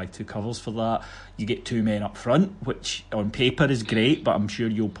 3-5-2 covers for that. You get two men up front, which on paper is great, but I'm sure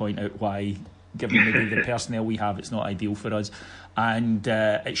you'll point out why, given maybe the personnel we have, it's not ideal for us. And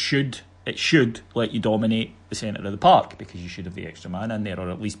it should let you dominate the centre of the park, because you should have the extra man in there, or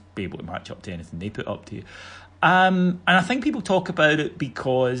at least be able to match up to anything they put up to you. And I think people talk about it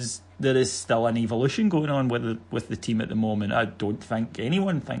because there is still an evolution going on with the team at the moment. I don't think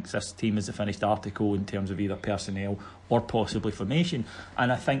anyone thinks this team is a finished article in terms of either personnel or possibly formation.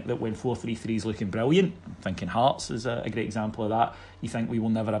 And I think that when 4-3-3 is looking brilliant, I'm thinking Hearts is a great example of that, you think we will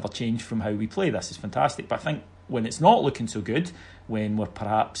never ever change from how we play. This is fantastic. But I think when it's not looking so good, when we're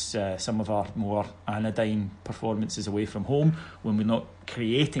perhaps some of our more anodyne performances away from home, when we're not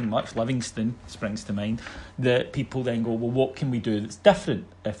creating much, Livingston springs to mind, that people then go, well, what can we do that's different?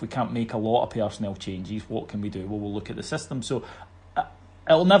 If we can't make a lot of personnel changes, what can we do? Well, we'll look at the system. So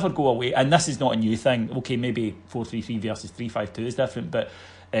it'll never go away, and this is not a new thing. Okay, maybe 4-3-3 versus 3-5-2 is different, but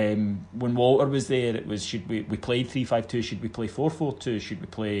when Walter was there, it was, should we played 3-5-2, should we play 4-4-2, should we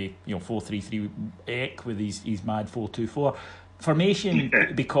play 4-3-3 Eck with his mad 4-2-4 formation,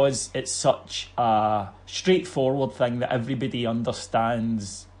 because it's such a straightforward thing that everybody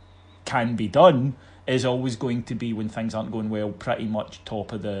understands can be done, is always going to be, when things aren't going well, pretty much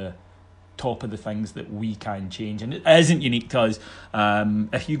top of the things that we can change. And it isn't unique to us.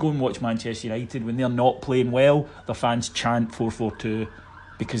 If you go and watch Manchester United, when they're not playing well, their fans chant 4-4-2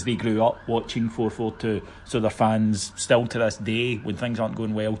 because they grew up watching 4-4-2. So their fans still to this day, when things aren't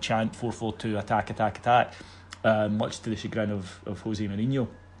going well, chant 4-4-2, attack, much to the chagrin of Jose Mourinho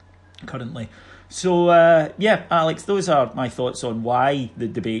currently. So Alex, those are my thoughts on why the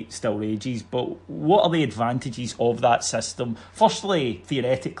debate still rages. But what are the advantages of that system? Firstly,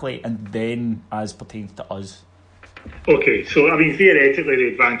 theoretically, and then as pertains to us. Okay, so I mean, theoretically, the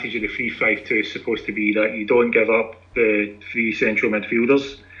advantage of the 3-5-2 is supposed to be that you don't give up the three central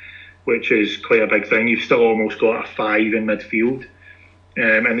midfielders, which is quite a big thing. You've still almost got a 5 in midfield,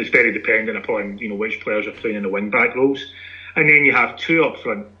 and it's very dependent upon which players are playing in the wing-back roles. And then you have 2 up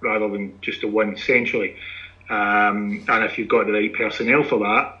front rather than just the 1 centrally. And if you've got the right personnel for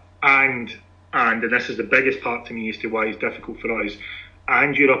that, and this is the biggest part to me as to why it's difficult for us,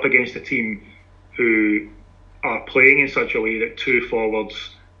 and you're up against a team who are playing in such a way that 2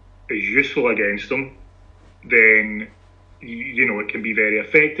 forwards is useful against them, then it can be very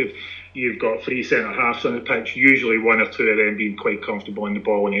effective. You've got 3 centre halves on the pitch, usually 1 or 2 of them being quite comfortable on the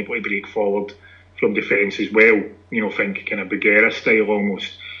ball and able to break forward from defence as well. Think kind of Bagheera style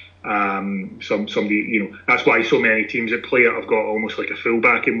almost. Somebody, that's why so many teams that play it have got almost like a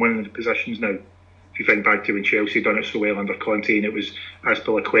fullback in one of the positions now. If you think back to when Chelsea done it so well under Conte, and it was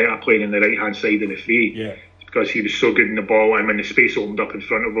Azpilicueta playing on the right hand side of the 3. Yeah. Because he was so good in the ball, and when the space opened up in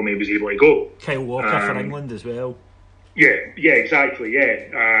front of him, he was able to go. Kyle Walker for England as well. Yeah, exactly,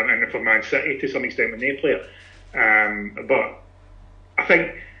 yeah. And for Man City to some extent when they play it. But I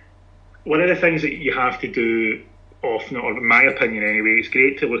think one of the things that you have to do often, or in my opinion anyway, it's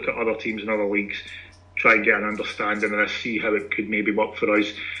great to look at other teams in other leagues, try and get an understanding of this, see how it could maybe work for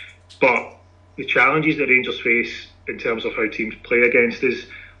us. But the challenges that Rangers face in terms of how teams play against us,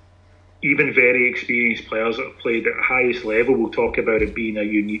 even very experienced players that have played at the highest level will talk about it being a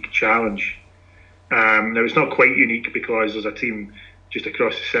unique challenge. Now, it's not quite unique because there's a team just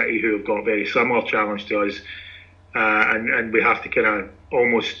across the city who have got a very similar challenge to us, and we have to kind of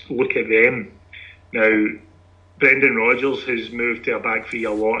almost look at them. Now, Brendan Rodgers has moved to a back three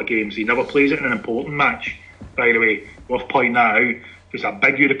a lot of games. He never plays it in an important match, by the way. Worth pointing that out. If it's a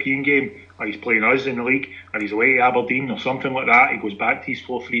big European game, or he's playing us in the league, or he's away to Aberdeen or something like that, he goes back to his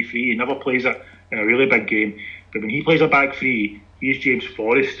 4-3-3. He never plays it in a really big game. But when he plays a back three, he's James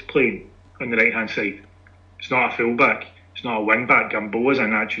Forrest playing on the right hand side. It's not a full back. It's not a wing back. Gamboa's a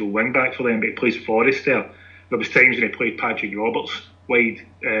natural wing back for them, but he plays Forrest there. There was times when he played Patrick Roberts wide,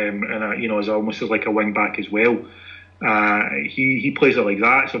 as almost as like a wing back as well. He plays it like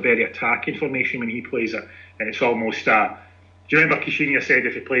that. It's a very attacking formation when he plays it, and it's almost do you remember Caixinha said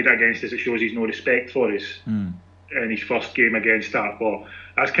if he played it against us, it shows he's no respect for us in his first game against that? Well,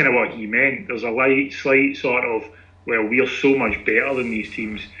 that's kind of what he meant. There's a slight sort of, well, we're so much better than these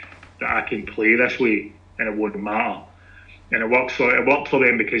teams that I can play this way and it wouldn't matter. And it worked for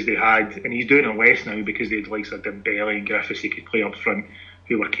them because they had, and he's doing it less now because they had likes of Dembele and Griffiths he could play up front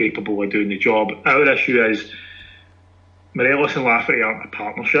who were capable of doing the job. Our issue is Morelos and Lafferty aren't a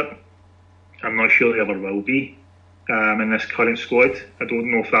partnership. I'm not sure they ever will be in this current squad. I don't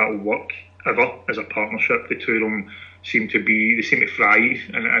know if that will work ever as a partnership. The two of them seem to thrive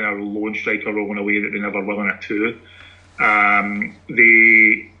in a lone striker role in a way that they never will in a two.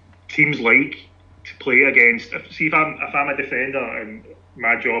 The teams like to play against. If I'm a defender and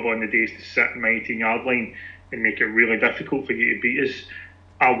my job on the day is to sit in my 18-yard line and make it really difficult for you to beat us,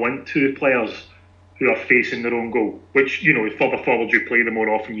 I want two players who are facing their own goal. Which, the further forward you play, the more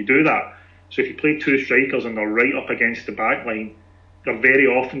often you do that. So if you play two strikers and they're right up against the back line, they've very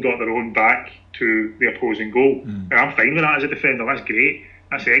often got their own back to the opposing goal. And I'm fine with that as a defender. That's great.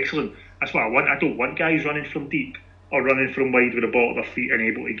 That's excellent. That's what I want. I don't want guys running from deep or running from wide with the ball at their feet and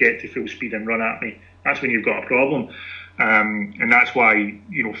able to get to full speed and run at me. That's when you've got a problem. And that's why,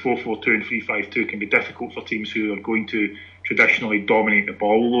 4-4-2 and 3-5-2 can be difficult for teams who are going to traditionally dominate the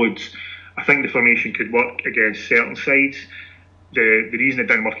ball loads. I think the formation could work against certain sides. The reason it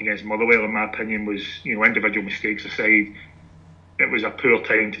didn't work against Motherwell, in my opinion, was, individual mistakes aside, it was a poor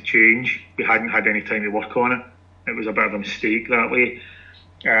time to change. We hadn't had any time to work on it. It was a bit of a mistake that way.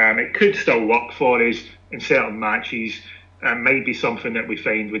 It could still work for us in certain matches. It might be something that we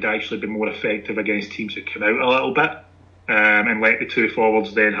find would actually be more effective against teams who come out a little bit and let the two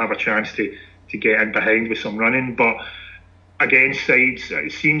forwards then have a chance to get in behind with some running. But against sides,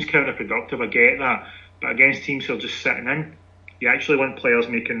 it seems counterproductive, I get that. But against teams who are just sitting in, you actually want players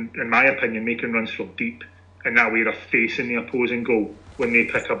making runs from deep, and that way they're facing the opposing goal when they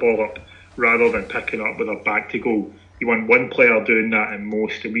pick a ball up, rather than picking up with their back to goal. You want one player doing that in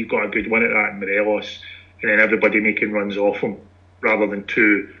most, and we've got a good one at that in Morelos, and then everybody making runs off him, rather than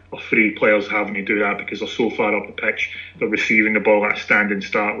two or three players having to do that because they're so far up the pitch, they're receiving the ball at a standing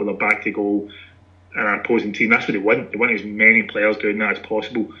start with their back to goal and an opposing team. That's what they want. They want as many players doing that as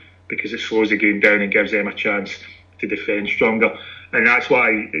possible because it slows the game down and gives them a chance to defend stronger. And that's why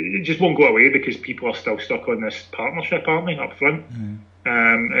it just won't go away, because people are still stuck on this partnership, aren't they, up front?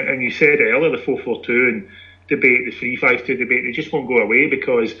 And you said earlier, the 4-4-2 and debate, the 3-5-2 debate, they just won't go away,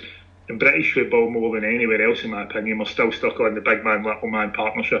 because in British football, more than anywhere else in my opinion, we're still stuck on the big man, little man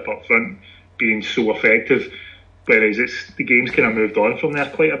partnership up front being so effective, whereas the game's kind of moved on from there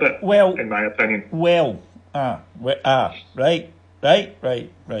quite a bit, in my opinion. Right.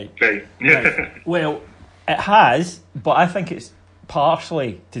 Yeah. Well, it has, but I think it's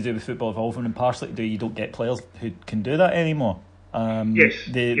partially to do with football evolving and partially to do you don't get players who can do that anymore.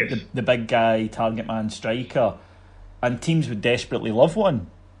 The big guy, target man striker, and teams would desperately love one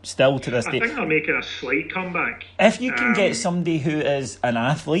still to this day. I think they're making a slight comeback. If you can get somebody who is an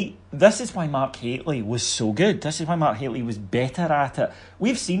athlete, this is why Mark Hateley was so good. This is why Mark Hateley was better at it.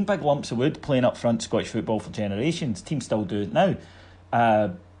 We've seen big lumps of wood playing up front Scottish football for generations. Teams still do it now.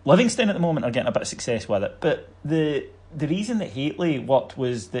 Livingston at the moment are getting a bit of success with it, but the reason that Hateley worked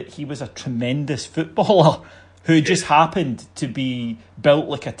was that he was a tremendous footballer who just happened to be built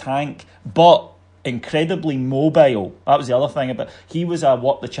like a tank, but incredibly mobile. That was the other thing about he was a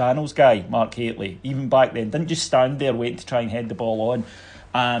work the channels guy, Mark Hateley, even back then. Didn't just stand there waiting to try and head the ball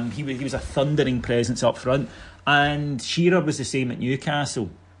on. He was a thundering presence up front, and Shearer was the same at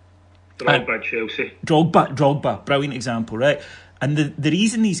Newcastle. Drogba, Chelsea. Drogba, brilliant example, right? And the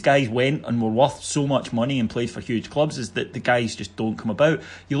reason these guys went and were worth so much money and played for huge clubs is that the guys just don't come about.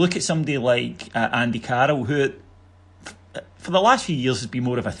 You look at somebody like Andy Carroll, who for the last few years has been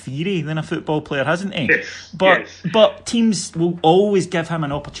more of a theory than a football player, hasn't he? Yes. But teams will always give him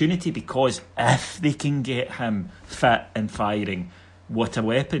an opportunity, because if they can get him fit and firing, what a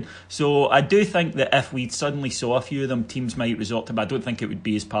weapon. So I do think that if we suddenly saw a few of them, teams might resort to him. I don't think it would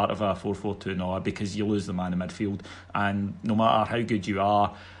be as part of a 4-4-2 now, because you lose the man in midfield, and no matter how good you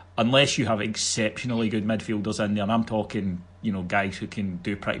are, unless you have exceptionally good midfielders in there, and I'm talking, guys who can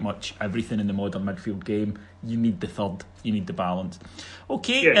do pretty much everything in the modern midfield game, you need the third, you need the balance.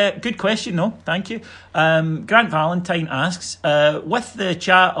 Okay, good question, no, thank you. Grant Valentine asks, with the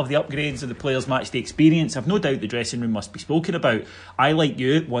chat of the upgrades of the players' matchday experience, I've no doubt the dressing room must be spoken about. I, like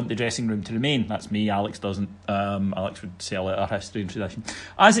you, want the dressing room to remain. That's me, Alex doesn't. Alex would sell out our history and tradition.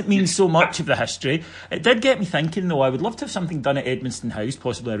 As it means so much of the history, it did get me thinking though, I would love to have something done at Edmonston House,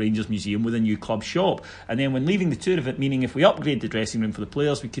 possibly a Rangers museum with a new club shop. And then when leaving the tour of it, meaning if we upgrade the dressing room for the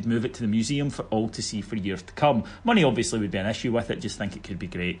players, we could move it to the museum for all to see for years to come. Money obviously would be an issue with it, just think it could be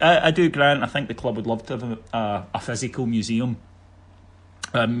great. I do, Grant, I think the club would love to have a physical museum,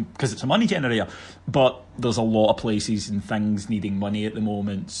 because it's a money generator, but there's a lot of places and things needing money at the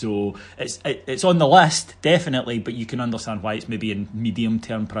moment, so it's on the list definitely, but you can understand why it's maybe in medium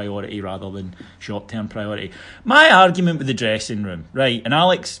term priority rather than short term priority. My argument with the dressing room, right, and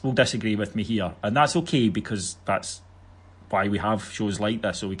Alex will disagree with me here, and that's okay, because that's why we have shows like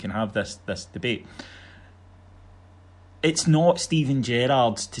this, so we can have this debate. It's not Steven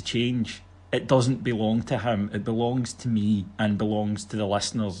Gerrard's to change. It doesn't belong to him. It belongs to me and belongs to the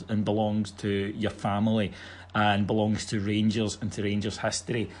listeners and belongs to your family and belongs to Rangers and to Rangers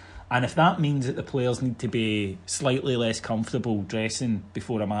history. And if that means that the players need to be slightly less comfortable dressing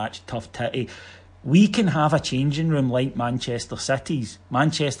before a match, tough titty, we can have a changing room like Manchester City's.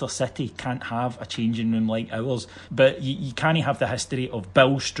 Manchester City can't have a changing room like ours. But you can't have the history of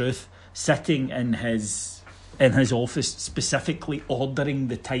Bill Struth sitting in his office specifically ordering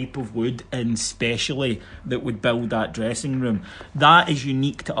the type of wood and specially that would build that dressing room. That is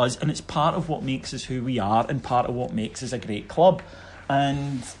unique to us, and it's part of what makes us who we are and part of what makes us a great club.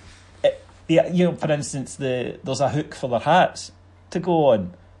 And for instance, there's a hook for their hats to go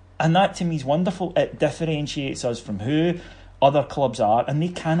on, and that to me is wonderful. It differentiates us from who other clubs are, and they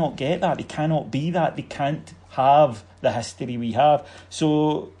cannot get that. They cannot be that. They can't have the history we have.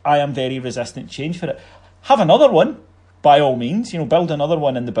 So I am very resistant to change for it. Have another one, by all means. Build another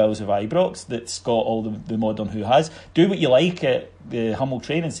one in the Bills of Ibrox that's got all the modern who has. Do what you like at the Hummel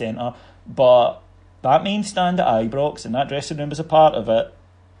Training Centre, but that main stand at Ibrox and that dressing room as a part of it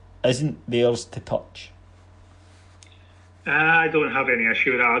isn't theirs to touch. I don't have any issue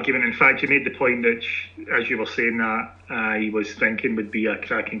with that argument. In fact, you made the point that, as you were saying that, he was thinking would be a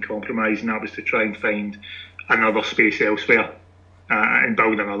cracking compromise, and that was to try and find another space elsewhere and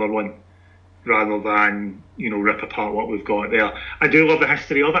build another one, rather than, rip apart what we've got there. I do love the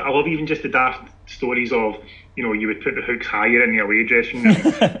history of it. I love even just the daft stories of, you would put the hooks higher in the away dressing room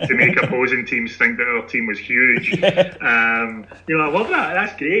to make opposing teams think that our team was huge. I love that.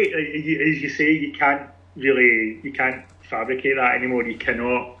 That's great. As you say, you can't fabricate that anymore. You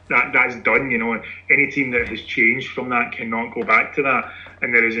cannot. That's done. Any team that has changed from that cannot go back to that.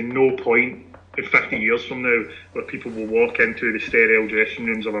 And there is no point in 50 years from now where people will walk into the sterile dressing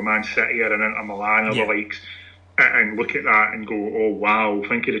rooms of a Man City or an Inter Milan or the likes and look at that and go, oh wow,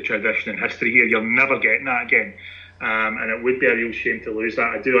 think of the tradition and history here. You're never getting that again, and it would be a real shame to lose that.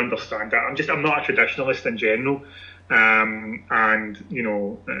 I do understand that. I'm not a traditionalist in general, and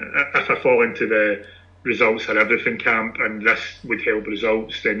if I fall into the results are everything camp and this would help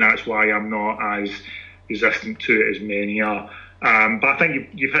results, then that's why I'm not as resistant to it as many are. But I think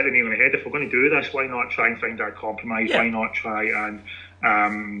you've hit the nail on the head. If we're going to do this, why not try and find that compromise? Yeah. Why not try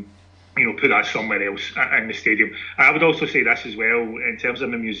and put that somewhere else in the stadium? I would also say this as well, in terms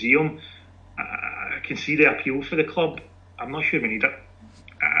of the museum, I can see the appeal for the club. I'm not sure we need it,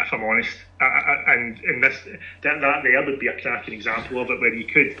 if I'm honest. And that there would be a cracking example of it, where you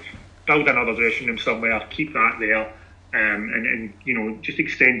could build another dressing room somewhere, keep that there, and just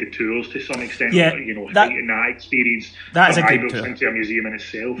extend the tours to some extent. Yeah, heighten that experience. That's a good tour. Into a museum in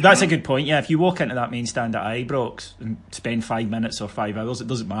itself. That's a good point. Yeah, if you walk into that main stand at Ibrox and spend 5 minutes or 5 hours, it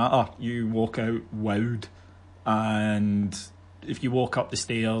doesn't matter. You walk out wowed, and if you walk up the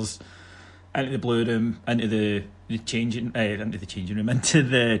stairs into the blue room, into the changing room, into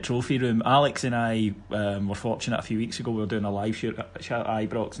the trophy room. Alex and I were fortunate a few weeks ago. We were doing a live shoot at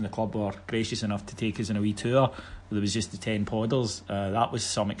Ibrox, and the club were gracious enough to take us on a wee tour. There was just the 10 podders. That was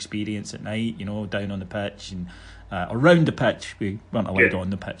some experience at night, down on the pitch and around the pitch. We weren't allowed on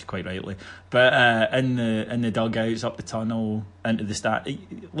the pitch, quite rightly, but in the dugouts, up the tunnel, into the stand.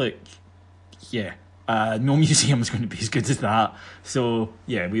 Look, yeah. No museum is going to be as good as that. So,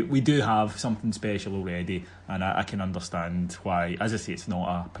 yeah, we do have something special already, and I can understand why, as I say, it's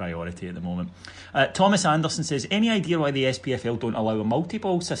not a priority at the moment. Thomas Anderson says, any idea why the SPFL don't allow a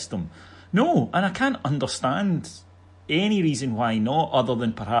multi-ball system? No, and I can't understand any reason why not, other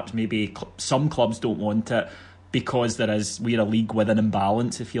than perhaps maybe some clubs don't want it. because we're a league with an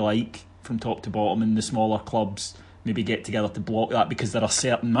imbalance, if you like, from top to bottom, and the smaller clubs maybe get together to block that because there are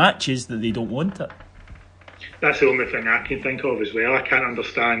certain matches that they don't want it. That's the only thing I can think of as well. I can't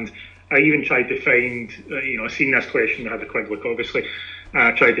understand. I even tried to find, I've seen this question, I had a quick look obviously.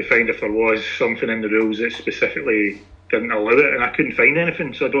 I tried to find if there was something in the rules that specifically didn't allow it, and I couldn't find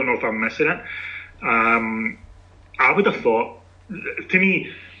anything, so I don't know if I'm missing it. I would have thought, to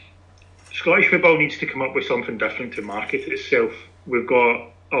me, Scottish football needs to come up with something different to market itself. We've got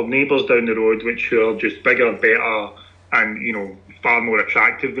our neighbours down the road which are just bigger, better, and far more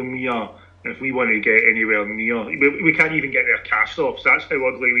attractive than we are. And if we want to get anywhere near, we can't even get their cast-offs. That's how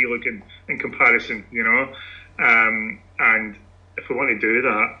ugly we look in comparison, and if we want to do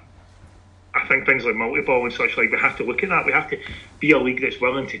that, I think things like multi-ball and such, like, we have to look at that. We have to be a league that's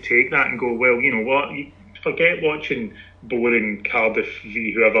willing to take that and go, well, you know what, forget watching boring Cardiff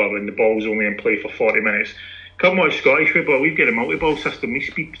v whoever and the ball's only in play for 40 minutes. Come watch Scottish football. We've got a multi-ball system. We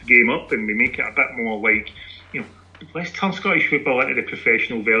speed the game up and we make it a bit more like, let's turn Scottish football into the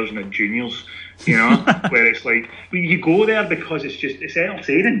professional version of juniors, where it's like, you go there because it's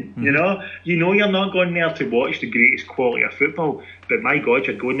entertaining, you're not going there to watch the greatest quality of football, but my God,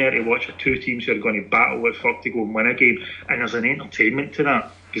 you're going there to watch two teams who are going to battle with fuck to go and win a game, and there's an entertainment to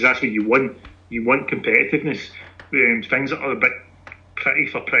that, because that's what you want. You want competitiveness, things that are a bit pretty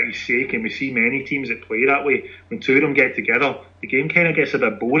for pretty's sake, and we see many teams that play that way. When two of them get together, the game kind of gets a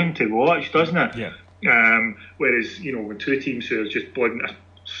bit boring to watch, doesn't it? Yeah. Whereas, when two teams who are just blood,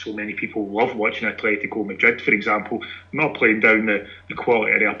 so many people love watching Atletico Madrid, for example, not playing down the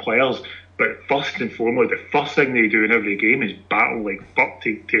quality of their players, but first and foremost, the first thing they do in every game is battle like fuck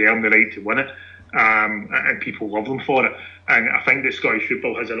to earn the right to win it, and people love them for it. And I think that Scottish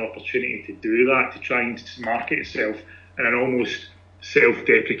football has an opportunity to do that, to try and market itself in an almost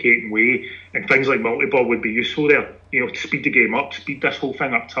self-deprecating way, and things like multi-ball would be useful there, to speed the game up, speed this whole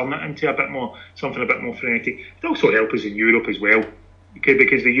thing up, turn it into something a bit more frenetic. It also help us in Europe as well,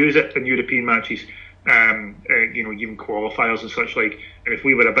 because they use it in European matches, even qualifiers and such like, and if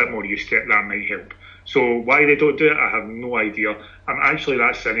we were a bit more used to it, that might help. So why they don't do it, I have no idea. I'm actually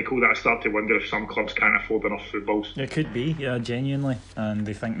that cynical that I start to wonder if some clubs can't afford enough footballs. It could be, yeah, genuinely. And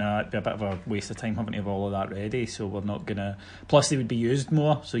they think that it'd be a bit of a waste of time having to have all of that ready, so we're not going to... Plus they would be used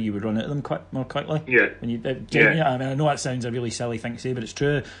more, so you would run out of them more quickly. Yeah. I mean, I know that sounds a really silly thing to say, but it's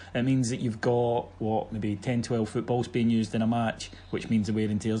true. It means that you've got, maybe 10, 12 footballs being used in a match, which means the wear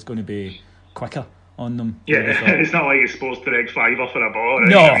and tear is going to be quicker on them. Yeah, it's not like a Sports Direct fiver for a ball.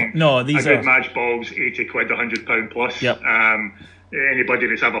 Right? No, these are... good match balls, £80, £100 plus. Yep. Anybody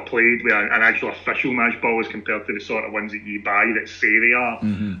that's ever played with an actual official match ball as compared to the sort of ones that you buy that say they are,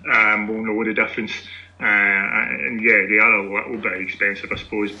 will know the difference. And yeah, they are a little bit expensive, I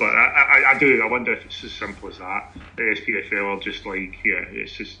suppose. But I wonder if it's as simple as that. The SPFL are just like,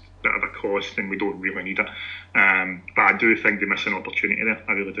 it's just a bit of a cost and we don't really need it. But I do think they miss an opportunity there.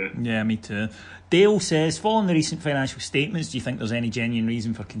 I really do. Yeah, me too. Dale says, following the recent financial statements, do you think there's any genuine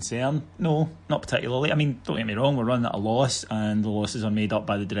reason for concern? No, not particularly. I mean, don't get me wrong, we're running at a loss and the losses are made up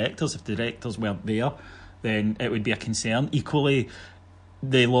by the directors. If the directors weren't there, then it would be a concern. Equally,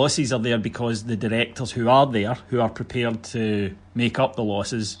 the losses are there because the directors who are there, who are prepared to make up the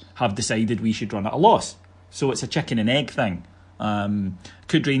losses, have decided we should run at a loss. So it's a chicken and egg thing.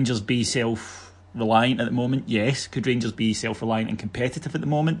 Could Rangers be self-reliant at the moment? Yes. Could Rangers be self-reliant and competitive at the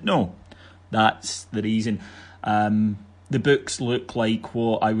moment? No. That's the reason. The books look like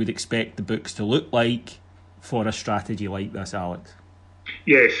what I would expect the books to look like for a strategy like this, Alex.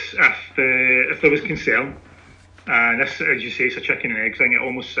 Yes, if there was concern, and this, as you say, it's a chicken and egg thing, it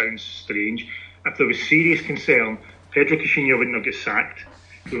almost sounds strange. If there was serious concern, Pedro Caixinha wouldn't have got sacked.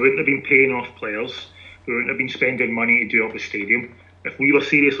 We wouldn't have been paying off players. We wouldn't have been spending money to do up the stadium. If we were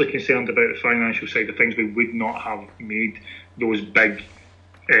seriously concerned about the financial side of things, we would not have made those big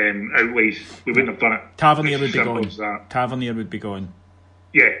outlays. We wouldn't have done it. Tavernier would be gone. Tavernier would be gone.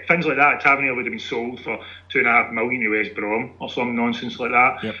 Yeah, things like that. Tavernier would have been sold for $2.5 million to West Brom or some nonsense like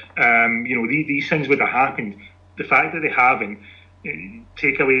that. Yep. These things would have happened. The fact that they haven't,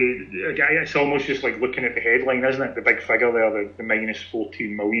 take away, it's almost just like looking at the headline, isn't it? The big figure there, the minus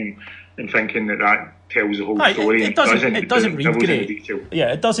 14 million, and thinking that tells the whole story. It doesn't read great.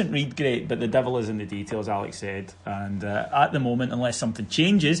 Yeah, it doesn't read great, but the devil is in the details, Alex said. And at the moment, unless something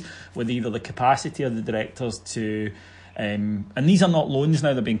changes with either the capacity of the directors to... and these are not loans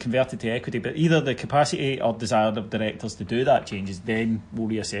now, they're being converted to equity, but either the capacity or desire of directors to do that changes, then we'll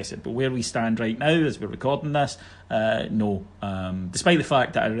reassess it. But where we stand right now, as we're recording this, no. Despite the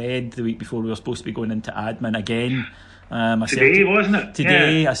fact that I read the week before we were supposed to be going into admin again, Today, wasn't it?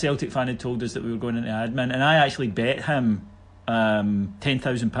 Today, a Celtic fan had told us that we were going into admin, and I actually bet him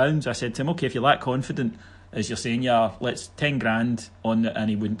 £10,000. I said to him, okay, if you're that confident as you're saying you are, let's 10 grand on it, and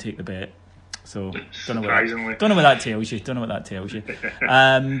he wouldn't take the bet. So don't know what that tells you.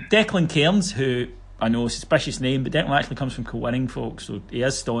 Declan Cairns, who I know, suspicious name, but Declan actually comes from Kilwinning, folks, so he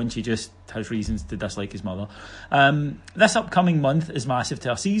is staunch. He just has reasons to dislike his mother. This upcoming month is massive to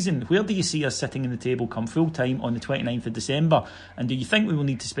our season. Where do you see us sitting in the table come full time on the 29th of December? And do you think we will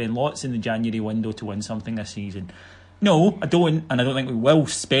need to spend lots in the January window to win something this season? No, I don't, and I don't think we will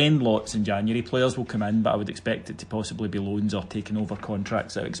spend lots in January. Players will come in, but I would expect it to possibly be loans or taking over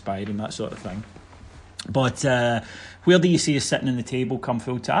contracts that are expiring, that sort of thing. But where do you see us sitting in the table come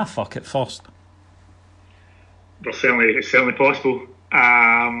full time? Fuck it first. Well, it's certainly possible.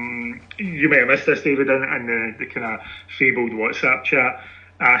 You might have missed this, David, in the kind of fabled WhatsApp chat.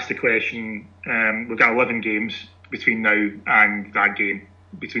 I asked the question, we've got 11 games between now and that game,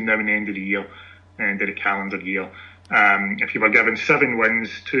 between now and the end of the year, end of the calendar year. If you were given 7 wins,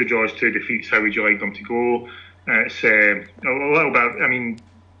 2 draws, 2 defeats, how would you like them to go? It's a little bit, I mean,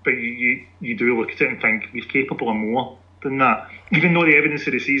 but you do look at it and think we're capable of more than that. Even though the evidence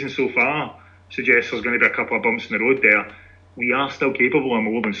of the season so far suggests there's going to be a couple of bumps in the road there, we are still capable of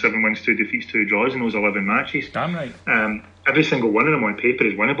more than 7 wins, 2 defeats, 2 draws in those 11 matches. Damn right. Every single one of them on paper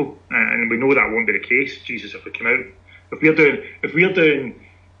is winnable, and we know that won't be the case. Jesus, if we come out, if we're doing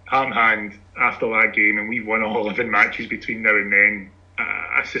hand in hand after that game and we've won all 11 matches between now and then,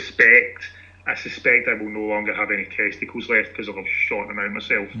 I suspect I will no longer have any testicles left because I'll have shot them out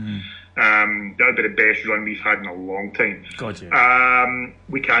myself. That would be the best run we've had in a long time. God, yeah.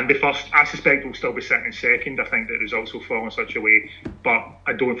 We can be first. I suspect we'll still be sitting in second. I think the results will fall in such a way, but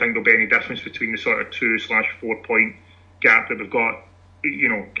I don't think there'll be any difference between the sort of 2/4 point gap that we've got,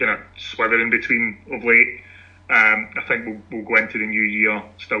 kind of swithering between of late. I think we'll go into the new year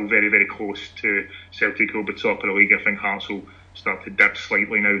still very, very close to Celtic will be top of the league. I think Hearts will start to dip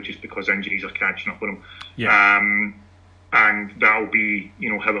slightly now just because injuries are catching up with them. Yeah. And that'll be,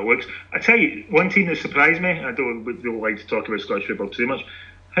 how it looks. I tell you, one team that surprised me, I don't like to talk about Scottish football too much.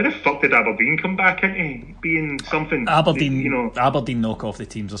 How the fuck did Aberdeen come back into being something? Aberdeen knock off the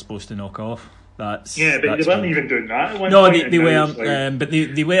teams they're supposed to knock off. But they weren't even doing that. They weren't. But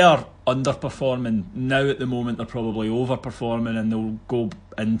they were underperforming. Now at the moment they're probably overperforming, and they'll go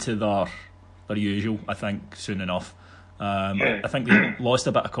into their usual, I think, soon enough. I think they lost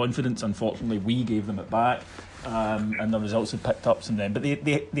a bit of confidence. Unfortunately, we gave them it back, and the results have picked up some them. But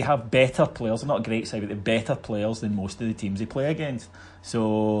they have better players. They're not a great side, but they're better players than most of the teams they play against.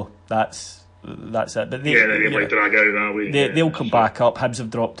 So that's it. But they might drag out that way. They'll come back up. Hibs have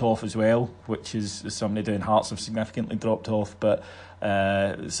dropped off as well, which is somebody doing. Hearts have significantly dropped off, but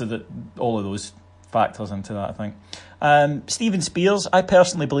so that all of those factors into that, I think. Stephen Spears, I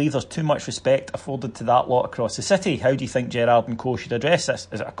personally believe there's too much respect afforded to that lot across the city. How do you think Gerrard and co should address this?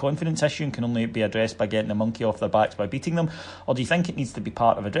 Is it a confidence issue and can only be addressed by getting a monkey off their backs by beating them? Or do you think it needs to be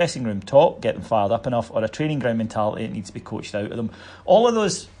part of a dressing room talk, get them fired up enough, or a training ground mentality it needs to be coached out of them? All of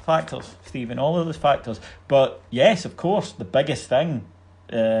those factors, Stephen, all of those factors. But yes, of course, the biggest thing,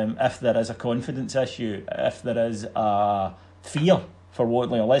 if there is a confidence issue, if there is a fear for what,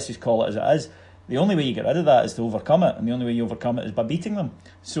 let's just call it as it is, the only way you get rid of that is to overcome it, and the only way you overcome it is by beating them.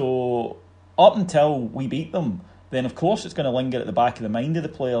 So up until we beat them, then of course it's going to linger at the back of the mind of the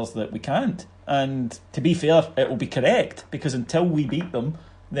players that we can't. And to be fair, it will be correct, because until we beat them,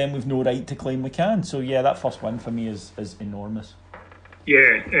 then we've no right to claim we can. So yeah, that first win for me is enormous.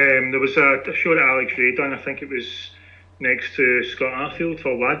 Yeah, there was a show that Alex Ray done, I think it was next to Scott Arfield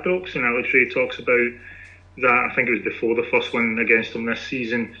for Ladbrokes, and Alex Ray talks about that, I think it was before the first one against them this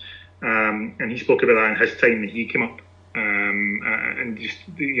season. And he spoke about that in his time that he came up, and just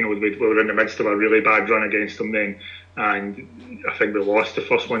we were in the midst of a really bad run against them then, and I think we lost the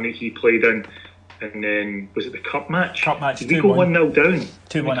first one that he played in, and then was it the cup match? Did we go 1-0 down?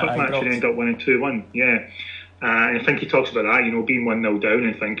 2-1 cup match and end up winning 2-1. Yeah, and I think he talks about that, being 1-0 down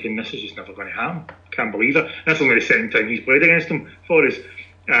and thinking this is just never going to happen. Can't believe it. That's only the second time he's played against them for us,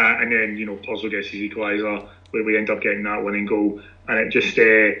 and then Puzzle gets his equaliser where we end up getting that winning goal, and it just.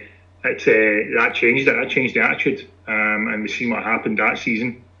 That changed it. That changed the attitude, and we've seen what happened that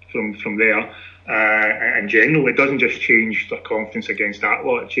season from there. In general, it doesn't just change their confidence against that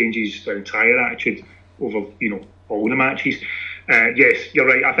lot; it changes their entire attitude over all the matches. Yes, you're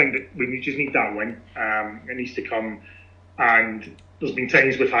right. I think that we just need that win. It needs to come, and there's been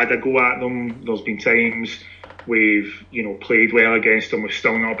times we've had a go at them. There's been times we've played well against them. We've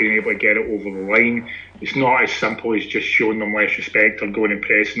still not been able to get it over the line. It's not as simple as just showing them less respect or going and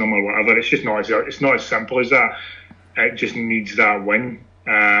pressing them or whatever. It's just not as simple as that. it just needs that win,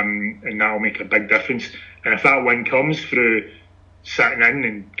 and that'll make a big difference. And if that win comes through sitting in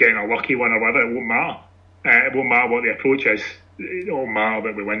and getting a lucky one or whatever, it won't matter. It won't matter what the approach is. It won't matter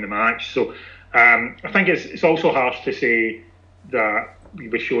that we win the match. So I think it's also harsh to say that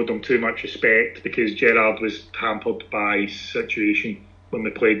we showed them too much respect, because Gerrard was hampered by situation when we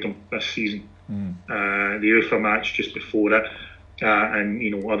played them this season. The UEFA match just before it,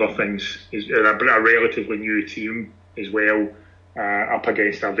 and other things. Is a relatively new team as well, up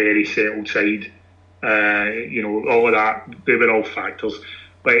against a very settled side. All of that, they were all factors.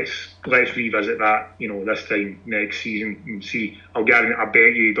 Let's revisit that, this time next season and see. I bet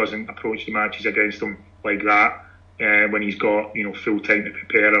you he doesn't approach the matches against them like that when he's got full time to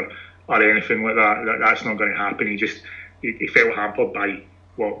prepare or anything like that. That's not going to happen. He felt hampered by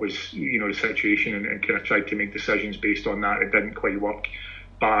what was the situation, and kind of tried to make decisions based on that. It didn't quite work.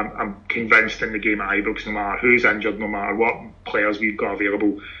 But I'm convinced in the game at Ibrox, no matter who's injured, no matter what players we've got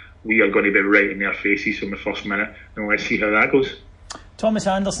available, we are going to be right in their faces from the first minute, and let's see how that goes. Thomas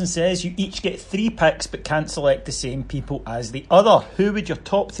Anderson says you each get 3 picks but can't select the same people as the other. Who would your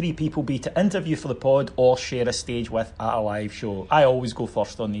top 3 people be to interview for the pod or share a stage with at a live show? I always go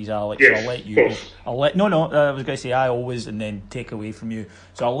first on these, Alex. Yes, so I'll let you go. I was going to say I always and then take away from you.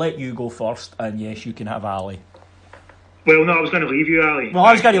 So I'll let you go first, and yes, you can have Ali. Well, no, I was going to leave you, Ali. Well,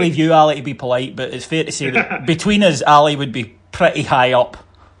 I was going to leave you, Ali, to be polite, but it's fair to say that between us, Ali would be pretty high up.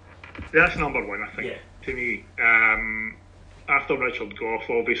 That's number one, I think, to me. After Richard Gough,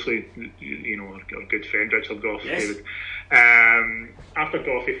 obviously, our good friend Richard Gough, yes. David. After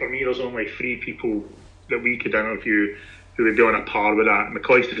Goughy, for me, there's only 3 people that we could interview who would be on a par with that.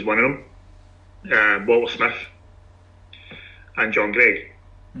 McCoist is one of them, Walter Smith, and John Gregg.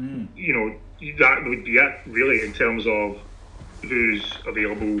 That would be it, really, in terms of who's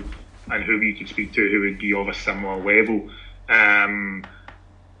available and who we could speak to, who would be of a similar level.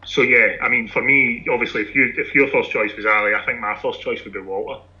 So yeah, I mean, for me, obviously, if your first choice was Ali, I think my first choice would be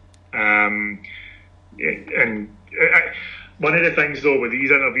Walter. And one of the things though with these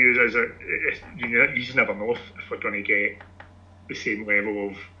interviews is that you just never know if we're going to get the same level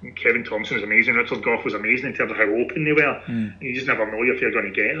of. Kevin Thompson was amazing, Richard Gough was amazing in terms of how open they were. And you just never know if you're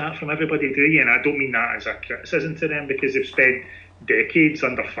going to get that from everybody, do you? And I don't mean that as a criticism to them, because they've spent decades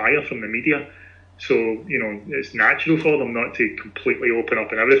under fire from the media. So, it's natural for them not to completely open up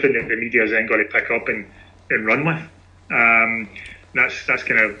and everything that the media is then got to pick up and run with. That's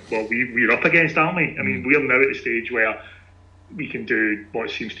kind of what we're up against, aren't we? I mean, we're now at the stage where we can do what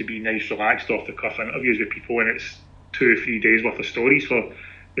seems to be nice, relaxed, off-the-cuff interviews with people, and it's 2 or 3 days worth of stories for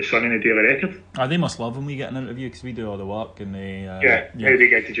the Sun and the Daily Record. They must love when we get an interview, because we do all the work, and they they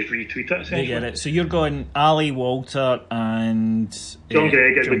get to just retweet it, essentially. They get it. So you're going Ali, Walter, and John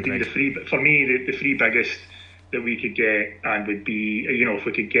Gregg. It would be the 3. For me, the 3 biggest that we could get, and would be, if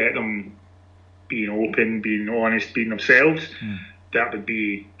we could get them being open, being honest, being themselves, that would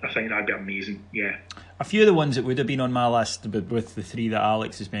be. I think that'd be amazing. Yeah. A few of the ones that would have been on my list, but with the 3 that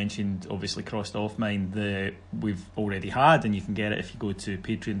Alex has mentioned, obviously crossed off mine, we've already had, and you can get it if you go to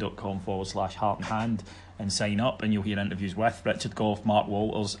patreon.com/Heart and Hand and sign up, and you'll hear interviews with Richard Gough, Mark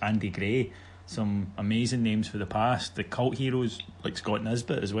Walters, Andy Gray, some amazing names for the past. The cult heroes like Scott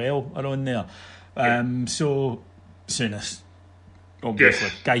Nisbet as well are on there. So Souness, obviously,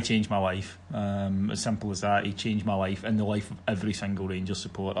 guy changed my life. As simple as that. He changed my life and the life of every single Rangers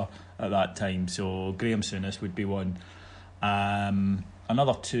supporter at that time. So Graham Souness would be one.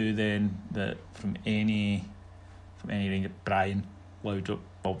 Another 2 then that from any Ranger, Brian Laudrup,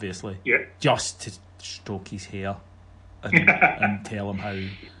 obviously. Yeah. Just to stroke his hair and tell him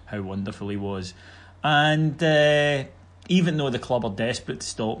how wonderful he was. And even though the club are desperate to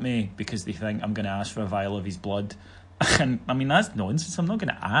stop me because they think I'm going to ask for a vial of his blood. And I mean, that's nonsense. I'm not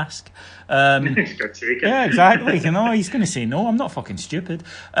going to ask. Yeah, exactly. He's going to say no. I'm not fucking stupid.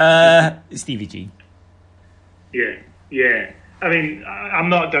 Stevie G. Yeah. I mean, I'm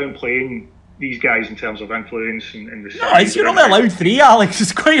not downplaying these guys in terms of influence and the. No, you're only allowed 3, Alex.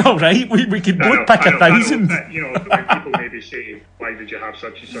 It's quite all right. We could both pick 1,000. When people maybe say, "Why did you have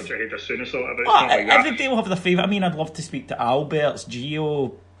such and such a head of Souness?" Everybody will have their favourite. I mean, I'd love to speak to Alberts,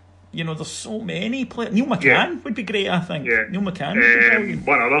 Gio. There's so many players. Neil McCann would be great, I think. Yeah. Neil McCann would be brilliant.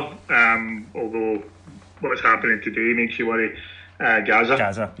 One other, although what's happening today makes you worry,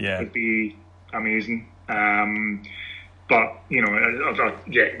 Gaza would be amazing. But, we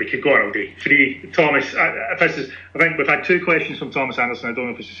could go on all day. 3, Thomas, I think we've had 2 questions from Thomas Anderson. I don't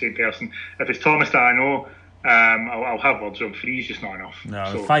know if it's the same person. If it's Thomas that I know, I'll have words with him. 3's just not enough. No,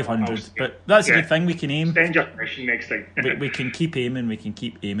 so 500. But that's a good thing. We can aim. Send your question next time. we can keep aiming. We can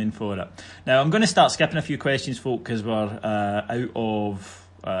keep aiming for it. Now, I'm going to start skipping a few questions, folk, because we're out of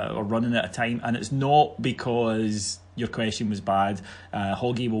or running out of time. And it's not because your question was bad.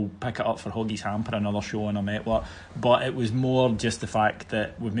 Hoggy will pick it up for Hoggy's Hamper, another show on our network. But it was more just the fact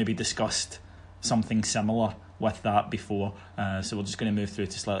that we've maybe discussed something similar with that before, so we're just going to move through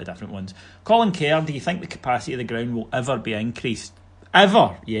to slightly different ones. Colin Kerr, do you think the capacity of the ground will ever be increased?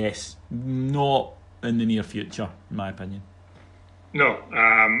 Ever? Yes. Not in the near future, in my opinion. No,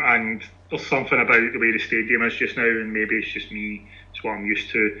 and there's something about the way the stadium is just now, and maybe it's just me, it's what I'm used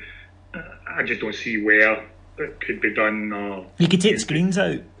to. I just don't see where it could be done. Or you could take the screens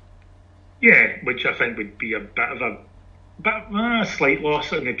out. Yeah, which I think would be a bit of a slight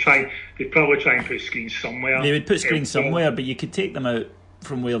loss, and they'd probably try and put screens somewhere. They would put screens somewhere, but you could take them out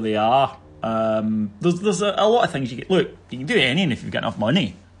from where they are. There's a lot of things you can look. You can do anything if you've got enough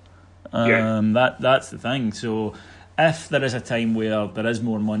money. That's the thing. So if there is a time where there is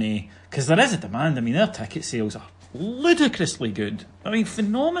more money, because there is a demand. I mean, their ticket sales are ludicrously good. I mean,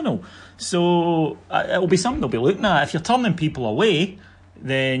 phenomenal. So it'll be something they'll be looking at. If you're turning people away,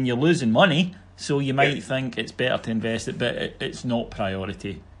 then you're losing money. So you might think it's better to invest it, but it's not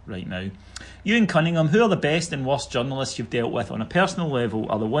priority right now. Ewan Cunningham, who are the best and worst journalists you've dealt with on a personal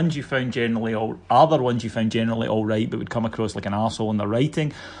level? Are the ones you found generally all right, but would come across like an arsehole in their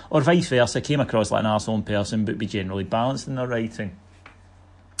writing, or vice versa, came across like an arsehole in person, but be generally balanced in their writing?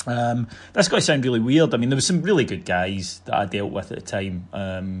 That's got to sound really weird. I mean, there was some really good guys that I dealt with at the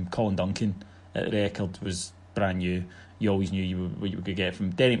time. Colin Duncan at the Record was brand new. You always knew what you could get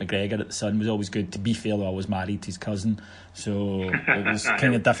from Derek McGregor at the Sun. Was always good. To be fair, though, I was married to his cousin, so it was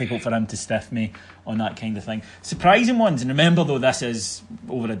kind of difficult for him to stiff me on that kind of thing. Surprising ones, and remember though, this is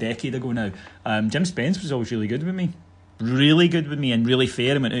over a decade ago now. Jim Spence was always really good with me, and really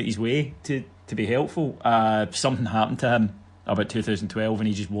fair and went out his way to be helpful. Something happened to him about 2012, and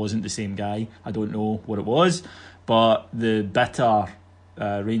he just wasn't the same guy. I don't know what it was, but the bitter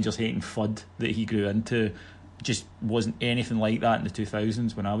Rangers hating FUD that he grew into just wasn't anything like that in the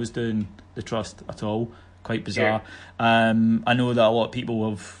 2000s when I was doing the Trust at all. Quite bizarre. I know that a lot of people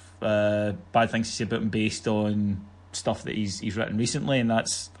have bad things to say about him based on stuff that he's written recently, and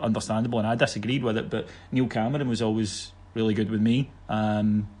that's understandable, and I disagreed with it. But Neil Cameron was always really good with me.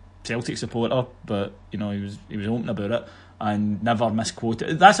 Celtic supporter, but you know, he was open about it and never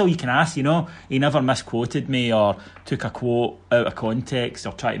misquoted. That's all you can ask, you know. He never misquoted me or took a quote out of context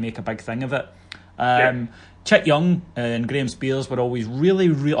or tried to make a big thing of it. Chick Young and Graham Spears were always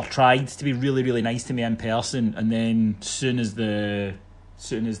or tried to be really nice to me in person, and then soon as the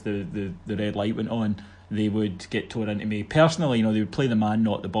red light went on, they would get tore into me personally. You know, they would play the man,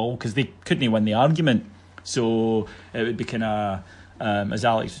 not the ball, because they couldn't win the argument. So it would be kind of, as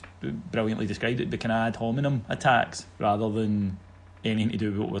Alex brilliantly described it, would be kind of ad hominem attacks rather than anything to do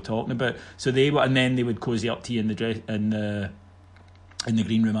with what we're talking about. So and then they would cosy up to you in the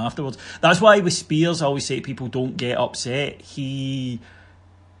green room afterwards. That's why with Spears I always say to people, don't get upset. He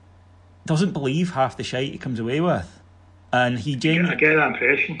doesn't believe half the shite he comes away with, and he genuinely, I get that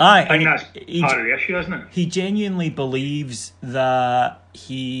impression. I think that's part of the issue, isn't it? He genuinely believes that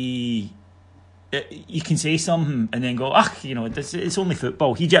you can say something and then go, you know, it's only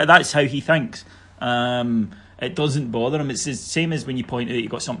football. That's how he thinks. It doesn't bother him. It's the same as when you point out you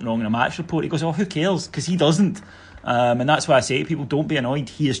got something wrong in a match report. He goes, who cares? Because he doesn't. And that's why I say to people, don't be annoyed.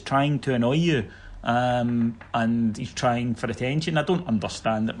 He is trying to annoy you, and he's trying for attention. I don't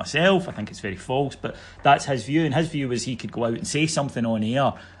understand it myself. I think it's very false, but that's his view. And his view was he could go out and say something on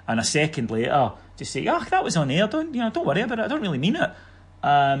air, and a second later just say, that was on air. Don't worry about it. I don't really mean it.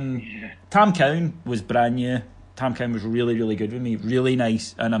 Tam Cowan was brand new. Tam Cowan was really good with me, really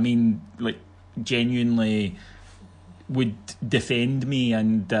nice, and I mean, like, genuinely would defend me,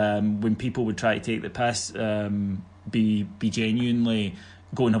 and when people would try to take the piss, be genuinely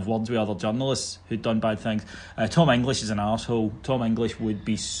go and have words with other journalists who'd done bad things. Tom English is an arsehole. Tom English would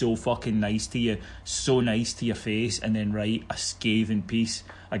be so fucking nice to you, so nice to your face, and then write a scathing piece,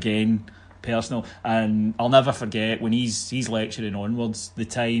 again, personal. And I'll never forget when he's lecturing onwards, the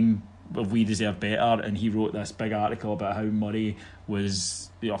time of We Deserve Better, and he wrote this big article about how Murray was,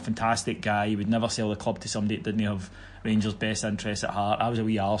 you know, a fantastic guy. He would never sell the club to somebody that didn't have Rangers' best interests at heart. I was a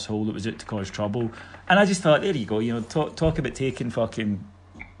wee arsehole that was out to cause trouble, and I just thought, there you go, you know, talk about taking fucking,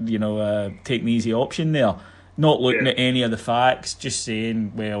 you know, take the easy option there, not looking at any of the facts, just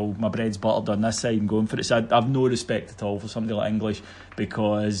saying, well, my bread's buttered on this side and going for it. So I've no respect at all for somebody like English,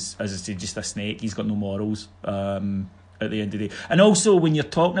 because, as I say, just a snake. He's got no morals, and at the end of the day. And also, when you're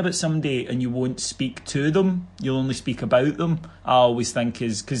talking about somebody and you won't speak to them, you'll only speak about them, I always think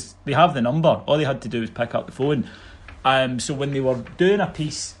is because they have the number. All they had to do was pick up the phone. So when they were doing a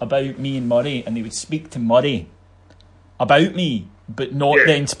piece about me and Murray, and they would speak to Murray about me, but not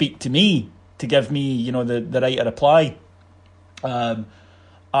then speak to me to give me, you know, the right to reply. I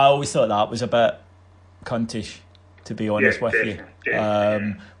always thought that was a bit cuntish, to be honest with you.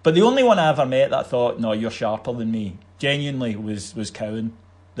 But the only one I ever met that I thought, no, you're sharper than me, genuinely, was Cowan.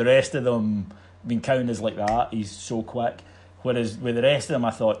 The rest of them, I mean, Cowan is like that. He's so quick. Whereas with the rest of them,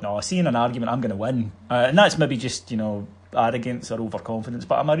 I thought, no, I see in an argument, I'm going to win. And that's maybe just, you know, arrogance or overconfidence.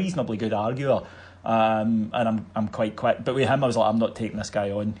 But I'm a reasonably good arguer. And I'm quite quick. But with him, I was like, I'm not taking this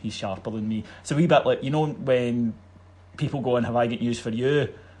guy on. He's sharper than me. It's a wee bit like, you know, when people go on Have I Got News For You,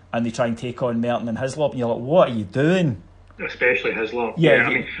 and they try and take on Merton and Hislop, and you're like, what are you doing? Especially Hislop. Yeah, I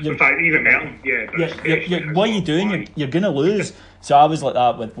mean, in fact, even Merton. What are you doing? You're going to lose. So I was like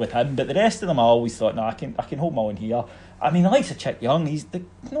that with him. But the rest of them, I always thought, no, I can hold my own here. I mean, the likes of Chick Young,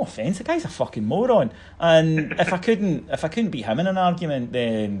 no offence, the guy's a fucking moron. And if I couldn't beat him in an argument,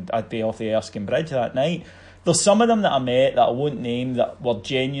 then I'd be off the Erskine Bridge that night. There's some of them that I met that I won't name that were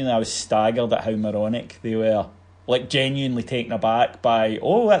genuinely, I was staggered at how moronic they were. Like, genuinely taken aback by,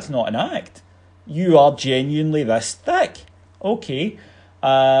 oh, that's not an act. You are genuinely this thick. Okay.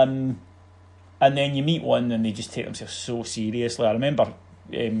 And then you meet one and they just take themselves so seriously. I remember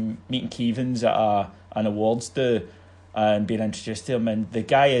meeting Keevans at an awards do and being introduced to him, and the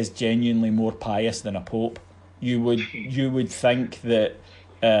guy is genuinely more pious than a pope. You would think that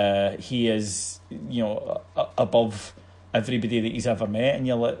he is, you know, above everybody that he's ever met, and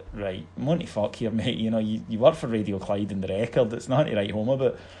you're like, right, Monty fuck here, mate. You know, you work for Radio Clyde and The Record. It's not to write home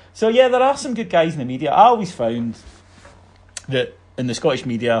about. So yeah, there are some good guys in the media. I always found that in the Scottish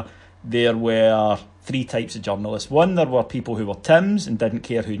media there were three types of journalists. One, there were people who were Tims and didn't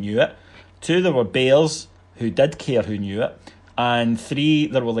care who knew it. Two, there were Bears who did care who knew it. And three,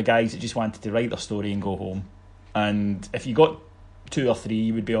 there were the guys that just wanted to write their story and go home. And if you got two or three,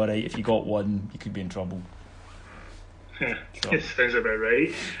 you would be alright. If you got one, you could be in trouble. Yeah, it sounds about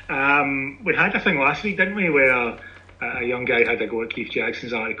right. We had a thing last week, didn't we, where a young guy had a go at Keith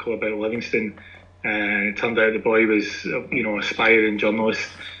Jackson's article about Livingston, and it turned out the boy was, you know, aspiring journalist,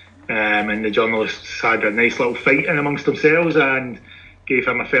 and the journalists had a nice little fight in amongst themselves and gave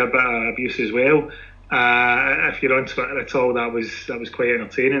him a fair bit of abuse as well. If you're on Twitter at all, that was quite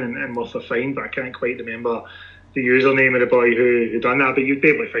entertaining and worth a find, but I can't quite remember the username of the boy who done that, but you'd be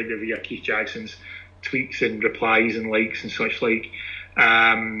able to find it via Keith Jackson's tweets and replies and likes and such like.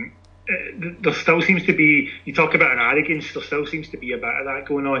 There still seems to be, you talk about an arrogance, there still seems to be a bit of that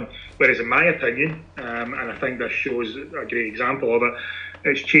going on, whereas in my opinion, and I think this shows a great example of it,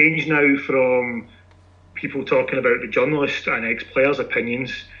 it's changed now from people talking about the journalists and ex-players'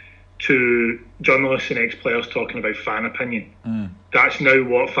 opinions to journalists and ex-players talking about fan opinion. That's now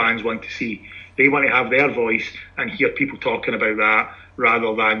what fans want to see. They want to have their voice and hear people talking about that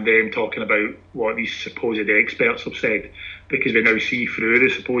rather than them talking about what these supposed experts have said, because we now see through the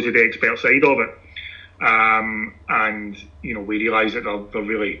supposed expert side of it. And, you know, we realise that they're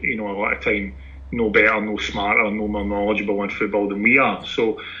really, you know, a lot of time no better, no smarter, no more knowledgeable on football than we are.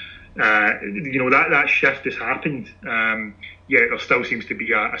 So, you know, that shift has happened. Yet there still seems to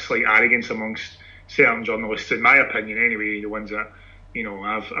be a slight arrogance amongst certain journalists, in my opinion anyway, the ones that, you know,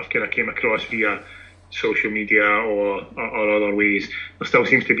 I've kind of came across via social media or other ways. There still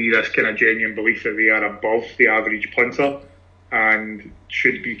seems to be this kind of genuine belief that they are above the average punter and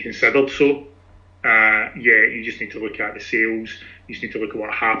should be considered so. You just need to look at the sales, you just need to look at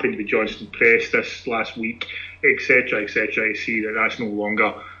what happened with Johnston Press this last week, etc., to see that that's no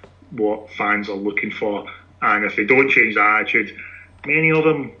longer what fans are looking for. And if they don't change that attitude, many of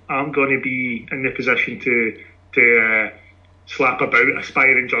them aren't going to be in the position to slap about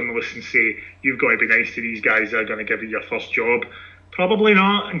aspiring journalists and say, you've got to be nice to these guys that are going to give you your first job. Probably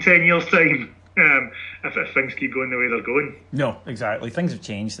not in 10 years' time, if things keep going the way they're going. No, exactly. Things have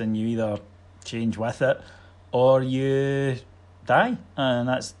changed, and you either change with it or you die, and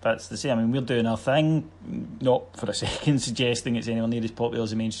that's the same. I mean, we're doing our thing, not for a second suggesting it's anywhere near as popular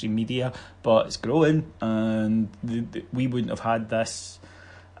as the mainstream media, but it's growing, and we wouldn't have had this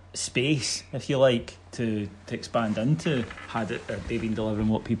space, if you like, to expand into had they been delivering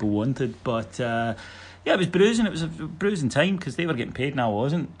what people wanted. But it was bruising. It was a bruising time because they were getting paid and I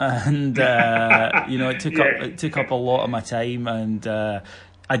wasn't, and you know, it took up a lot of my time, and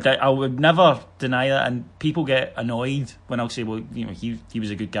I would never deny that, and people get annoyed when I'll say, well, you know, he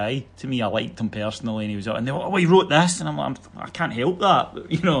was a good guy to me. I liked him personally, and he was, and they go, oh, he wrote this, and I'm like, I can't help that.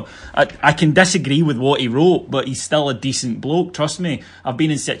 You know, I can disagree with what he wrote, but he's still a decent bloke. Trust me, I've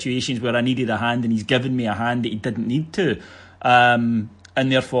been in situations where I needed a hand, and he's given me a hand that he didn't need to. And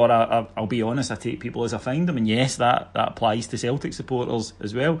therefore, I'll be honest, I take people as I find them. And yes, that applies to Celtic supporters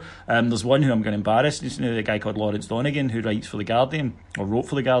as well. There's one who I'm going to embarrass just now, a guy called Lawrence Donegan, who writes for The Guardian, or wrote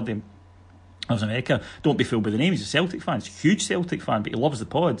for The Guardian. I was in America. Don't be fooled by the name. He's a Celtic fan. He's a huge Celtic fan, but he loves the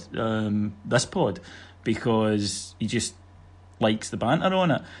pod, this pod, because he just likes the banter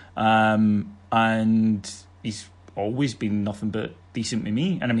on it. And he's always been nothing but decent with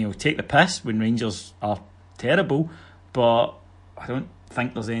me. And I mean, he'll take the piss when Rangers are terrible, but I don't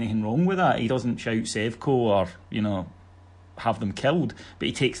think there's anything wrong with that. He doesn't shout Sevco or, you know, have them killed, but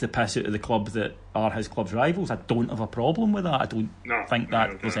he takes the piss out of the club that are his club's rivals. I don't have a problem with that. I don't think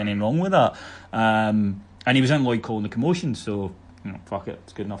that there's anything wrong with that. And he was in Lloyd calling the commotion, so, you know, fuck it,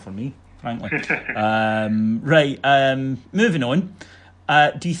 it's good enough for me, frankly. Moving on.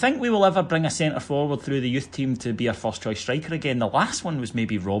 Do you think we will ever bring a centre forward through the youth team to be our first choice striker again? The last one was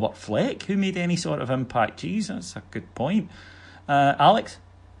maybe Robert Fleck, who made any sort of impact. Jeez, that's a good point. Alex?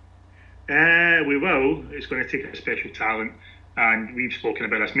 We will. It's going to take a special talent, and we've spoken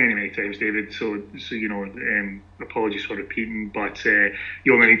about this many times, David, so you know, apologies for repeating, but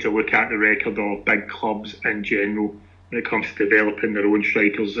you only need to look at the record of big clubs in general when it comes to developing their own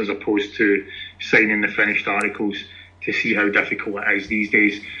strikers as opposed to signing the finished articles to see how difficult it is these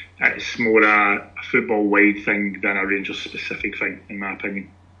days. It's more a football-wide thing than a Rangers-specific thing, in my opinion.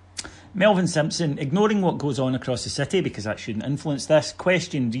 Melvin Simpson, ignoring what goes on across the city, because that shouldn't influence this,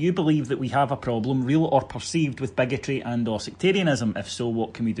 question, do you believe that we have a problem, real or perceived, with bigotry and or sectarianism? If so,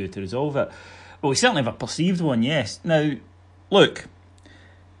 what can we do to resolve it? Well, we certainly have a perceived one, yes. Now, look,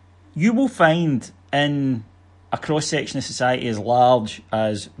 you will find in a cross-section of society as large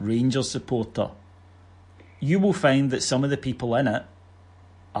as Rangers supporter, you will find that some of the people in it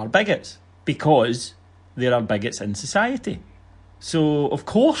are bigots, because there are bigots in society. So, of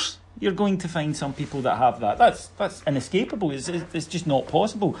course, you're going to find some people that have that. That's inescapable. It's just not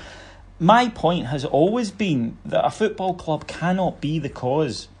possible. My point has always been that a football club cannot be the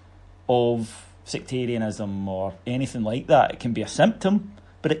cause of sectarianism or anything like that. It can be a symptom,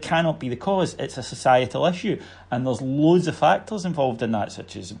 but it cannot be the cause. It's a societal issue, and there's loads of factors involved in that,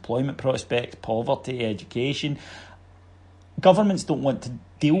 such as employment prospects, poverty, education. Governments don't want to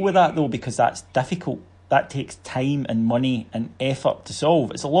deal with that, though, because that's difficult. That takes time and money and effort to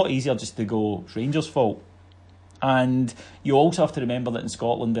solve. It's a lot easier just to go, it's Rangers' fault. And you also have to remember that in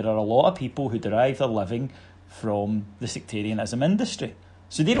Scotland there are a lot of people who derive their living from the sectarianism industry.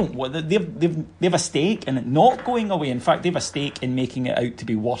 So they don't. They've a stake in it not going away. In fact, they have a stake in making it out to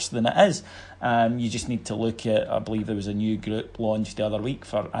be worse than it is. You just need to look at, I believe there was a new group launched the other week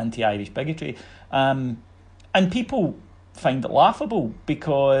for anti-Irish bigotry. And people find it laughable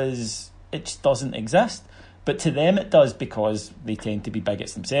because it just doesn't exist. But to them it does, because they tend to be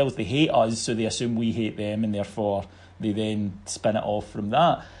bigots themselves. They hate us, so they assume we hate them, and therefore they then spin it off from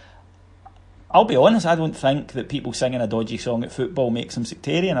that. I'll be honest, I don't think that people singing a dodgy song at football makes them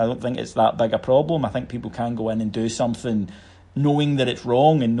sectarian. I don't think it's that big a problem. I think people can go in and do something knowing that it's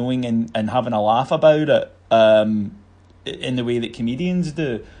wrong and knowing and having a laugh about it in the way that comedians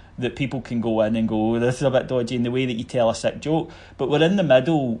do. That people can go in and go, oh, this is a bit dodgy, in the way that you tell a sick joke. But we're in the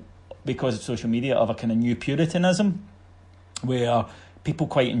middle, because of social media, of a kind of new Puritanism where people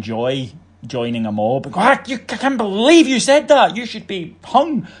quite enjoy joining a mob and go, I can't believe you said that, you should be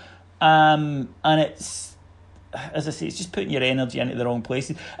hung. And it's, as I say, it's just putting your energy into the wrong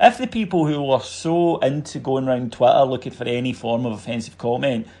places. If the people who are so into going around Twitter looking for any form of offensive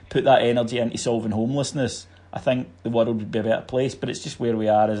comment put that energy into solving homelessness, I think the world would be a better place. But it's just where we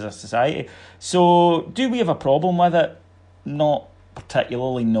are as a society. So do we have a problem with it? Not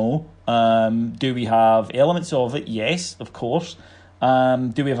particularly, no. Do we have elements of it? Yes, of course.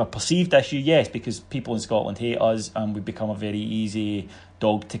 Do we have a perceived issue? Yes, because people in Scotland hate us and we've become a very easy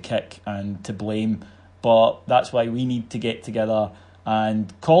dog to kick and to blame. But that's why we need to get together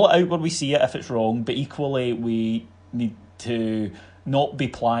and call it out where we see it if it's wrong. But equally, we need to not be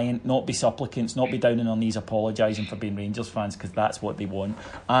pliant, not be supplicants, not be down on our knees apologising for being Rangers fans, because that's what they want.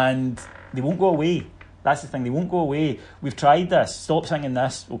 And they won't go away. That's the thing, they won't go away. We've tried this. Stop singing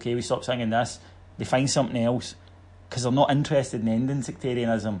this. Okay, we stop singing this. They find something else, because they're not interested in ending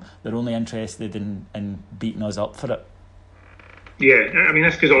sectarianism. They're only interested in beating us up for it. Yeah, I mean,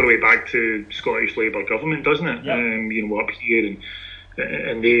 this goes all the way back to Scottish Labour government, doesn't it? Yep. Up here, and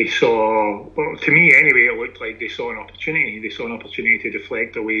and they saw, well, to me anyway, it looked like they saw an opportunity. They saw an opportunity to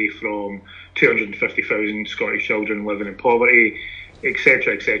deflect away from 250,000 Scottish children living in poverty,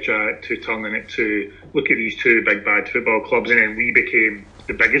 etc., to turning it to look at these two big bad football clubs, and then we became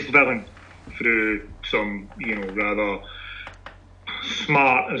the biggest villain through some, rather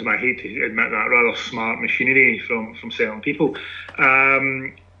smart, as I hate to admit that, rather smart machinery from certain people.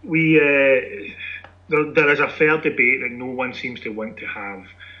 There is a fair debate that no one seems to want to have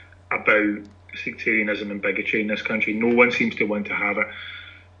about sectarianism and bigotry in this country. No one seems to want to have it.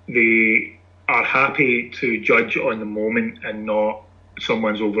 They are happy to judge on the moment and not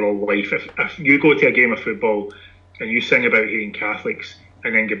someone's overall life. If you go to a game of football and you sing about hating Catholics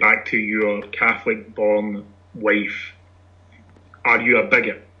and then get back to your Catholic-born wife, are you a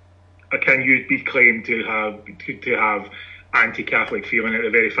bigot? Or can you be claimed to have anti-Catholic feeling at the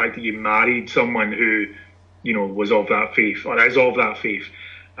very fact that you married someone who, was of that faith or is of that faith,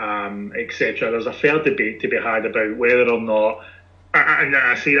 etc.? There's a fair debate to be had about whether or not, and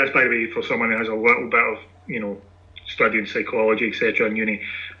I say this, by the way, for someone who has a little bit of, studying psychology, etc. in uni,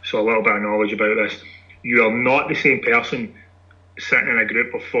 so a little bit of knowledge about this. You are not the same person sitting in a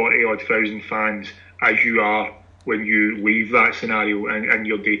group of 40-odd thousand fans as you are when you leave that scenario in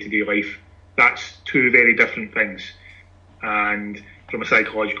your day-to-day life. That's two very different things. And from a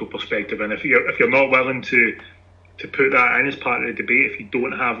psychological perspective, and if you're not willing to put that in as part of the debate, if you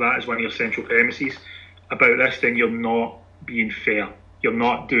don't have that as one of your central premises about this, then you're not being fair. You're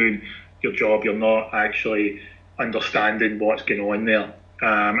not doing your job. You're not actually understanding what's going on there.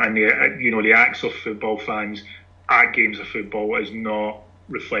 And the acts of football fans at games of football is not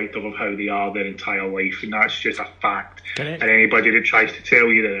reflective of how they are their entire life, and that's just a fact. And anybody that tries to tell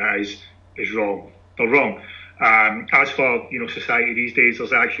you that is wrong. They're wrong. As for society these days,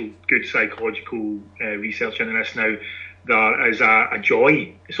 there's actual good psychological research into this now. There is a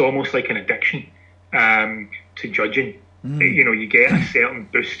joy. It's almost like an addiction to judging. You get a certain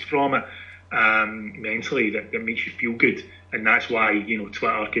boost from it mentally that makes you feel good, and that's why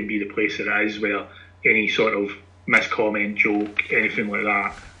Twitter can be the place that it is, where any sort of miscomment, joke, anything like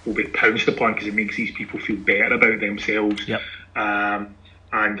that will be pounced upon because it makes these people feel better about themselves. Yep.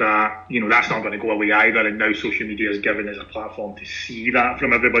 And that's not going to go away either, and now social media is given as a platform to see that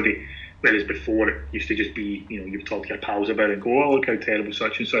from everybody, whereas before it used to just be, you've talked to your pals about it and go, oh, look how terrible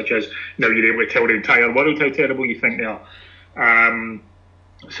such and such is. Now you're able to tell the entire world how terrible you think they are.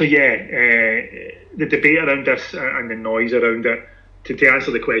 The debate around this and the noise around it, to answer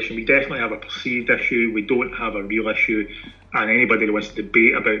the question, we definitely have a perceived issue. We don't have a real issue, and anybody that wants to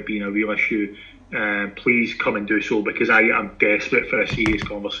debate about being a real issue, please come and do so, because I am desperate for a serious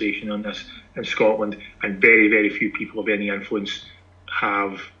conversation on this in Scotland, and very, very few people of any influence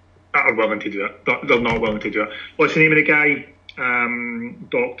are willing to do it. They're not willing to do it. What's the name of the guy? I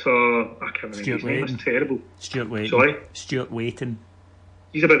can't remember his name. It's terrible. Stuart Waiton. Sorry? Stuart Waiton.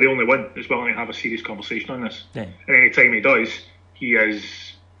 He's about the only one that's willing to have a serious conversation on this. Yeah. And any time he does, he is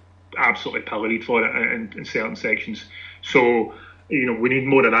absolutely pilloried for it in certain sections. So, we need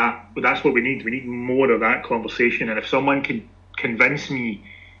more of that. But that's what we need. We need more of that conversation. And if someone can convince me,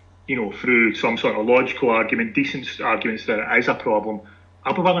 through some sort of logical argument, decent arguments, that it is a problem,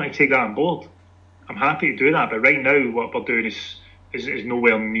 I'll be willing to take that on board. I'm happy to do that. But right now, what we're doing is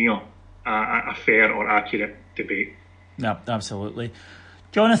nowhere near a fair or accurate debate. No, absolutely.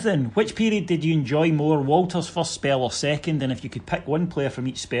 Jonathan, which period did you enjoy more, Walter's first spell or second? And if you could pick one player from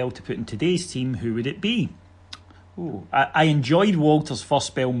each spell to put in today's team, who would it be? Ooh, I enjoyed Walter's first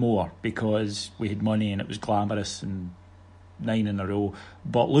spell more because we had money and it was glamorous and 9 in a row.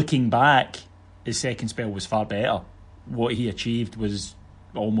 But looking back, his second spell was far better. What he achieved was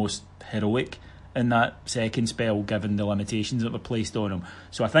almost heroic in that second spell, given the limitations that were placed on him.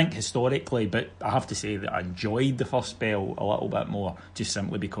 So I think historically, but I have to say that I enjoyed the first spell a little bit more, just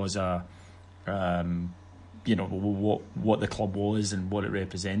simply because what the club was and what it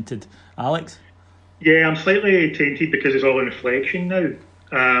represented. Alex? Yeah, I'm slightly tainted because it's all in reflection now.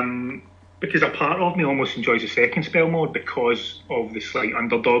 Because a part of me almost enjoys the second spell more because of the slight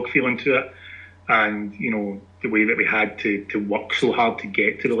underdog feeling to it, and the way that we had to work so hard to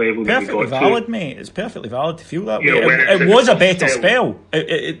get to the level that we got to. Perfectly valid, mate. It's perfectly valid to feel that way. It was a better spell.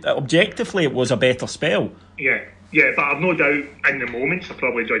 Objectively, it was a better spell. Yeah, but I've no doubt in the moments I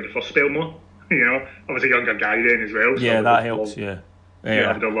probably enjoyed the first spell more. I was a younger guy then as well. So yeah, that helps. I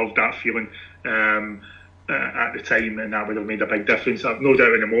would have loved that feeling at the time, and that would have made a big difference. I've no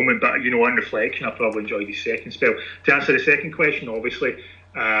doubt in the moment, but on reflection, I probably enjoyed the second spell. To answer the second question, obviously,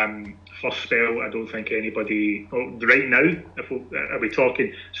 first spell, I don't think anybody. Well, right now, are we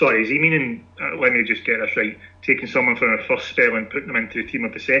talking? Sorry, is he meaning? Let me just get this right. Taking someone from the first spell and putting them into the team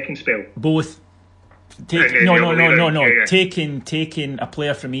of the second spell. Both. No. Yeah. Taking a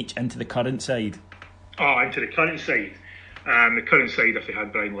player from each into the current side. Oh, into the current side. The current side, if they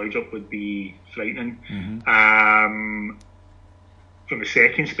had Brian Laudrup, would be frightening. Mm-hmm. From the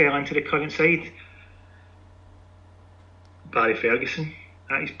second spell into the current side, Barry Ferguson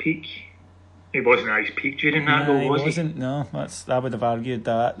at his peak. He wasn't at his peak during that, though, was he? Wasn't. No, I would have argued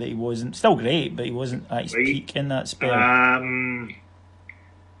that he wasn't. Still great, but he wasn't at his peak in that spell.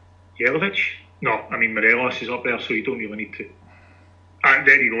 Jelavic? No, I mean Morelos is up there, so you don't really need to.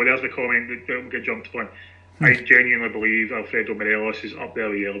 There you go. There's the comment that get jumped on. I genuinely believe Alfredo Morelos is up there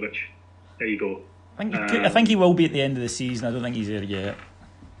with Jelavic. There you go. I think he will be at the end of the season. I don't think he's there yet.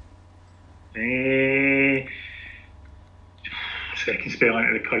 Second spell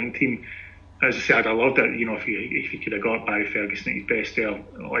into the current team. As I said, I loved it. You know, if you could have got Barry Ferguson at his best there,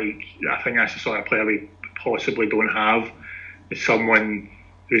 like I think that's the sort of player we possibly don't have. Is someone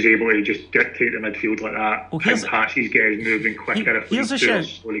who's able to just dictate the midfield like that. Well, passes, get us moving quicker if we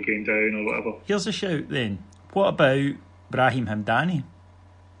slowly going down or whatever. Here's a shout then. What about Brahim Hamdani?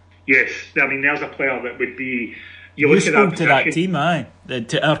 Yes, I mean there's a player that would be useful to that team,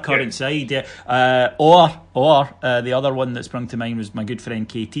 to our current side, yeah. Or the other one that sprung to mind was my good friend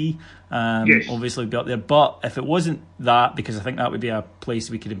KT. Yes. Obviously, would be up there. But if it wasn't that, because I think that would be a place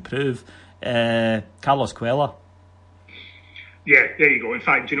we could improve, Carlos Cuellar. Yeah, there you go. In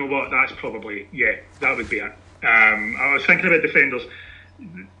fact, do you know what? That's probably, that would be it. I was thinking about defenders.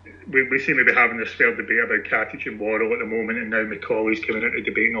 We seem to be having this fair debate about Katic and Worrell at the moment, and now McCauley's coming into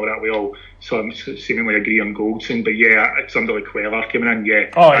debate and all that. We all seemingly agree on Goldson, but somebody like Cuellar coming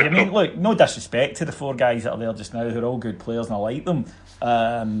in, Oh, I mean, look, no disrespect to the four guys that are there just now, who are all good players and I like them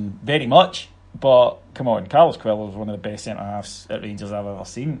very much. But come on, Carlos Cuellar was one of the best centre halves at Rangers I've ever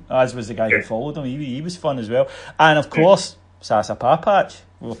seen. As was the guy who followed him. He was fun as well, and of course. Sasa Papac,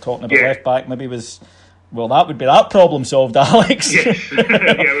 we were talking about left back, maybe that would be that problem solved, Alex. Yes. We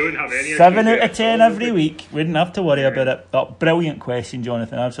wouldn't have any 7 out of 10 every week, wouldn't have to worry about it. But brilliant question,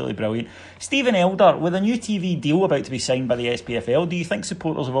 Jonathan, absolutely brilliant. Stephen Elder, with a new TV deal about to be signed by the SPFL, do you think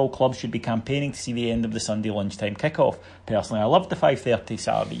supporters of all clubs should be campaigning to see the end of the Sunday lunchtime kick-off? Personally, I love the 5:30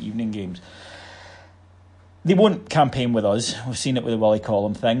 Saturday evening games. They won't campaign with us. We've seen it with the Willie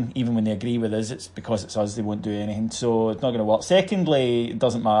Collum thing. Even when they agree with us, it's because it's us, they won't do anything. So it's not going to work. Secondly, it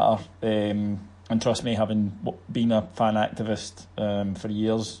doesn't matter. And trust me, having been a fan activist for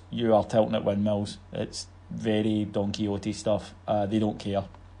years, you are tilting at windmills. It's very Don Quixote stuff. They don't care.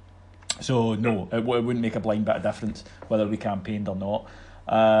 So no, it wouldn't make a blind bit of difference whether we campaigned or not.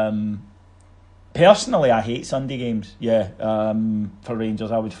 Personally, I hate Sunday games. For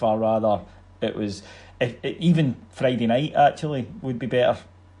Rangers, I would far rather it was... even Friday night actually would be better.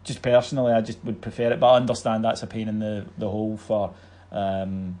 Just personally, I just would prefer it, but I understand that's a pain in the hole for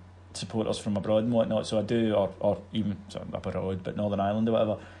supporters from abroad and whatnot. So I do, or even abroad, but Northern Ireland or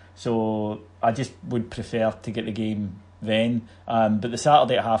whatever. So I just would prefer to get the game then. But the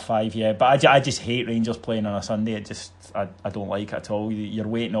Saturday at 5:30, But I just hate Rangers playing on a Sunday. I don't like it at all. You're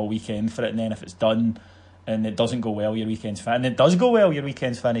waiting all weekend for it, and then if it's done and it doesn't go well, your weekend's finished. And it does go well, your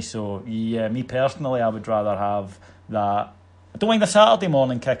weekend's finished. So yeah, me personally, I would rather have that. I don't mind the Saturday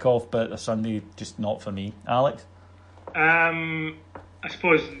morning kick-off, but the Sunday, just not for me. Alex? I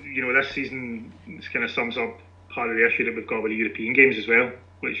suppose, this season kind of sums up part of the issue that we've got with the European games as well,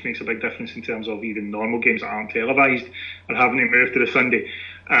 which makes a big difference in terms of even normal games that aren't televised and having to move to the Sunday.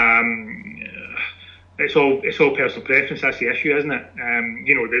 It's all personal preference. That's the issue, isn't it?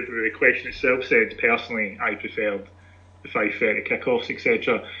 The question itself said, personally, I preferred the 5:30 kickoffs,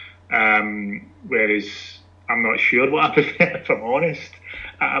 etc. Whereas I'm not sure what I prefer, if I'm honest.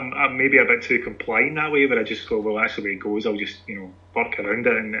 I'm maybe a bit too compliant that way, but I just go, well, that's the way it goes. I'll just, work around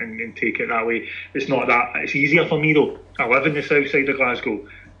it and take it that way. It's not that. It's easier for me though. I live in the south side of Glasgow.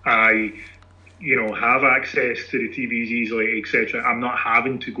 I, have access to the TVs easily, etc. I'm not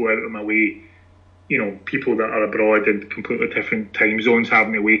having to go out of my way. People that are abroad in completely different time zones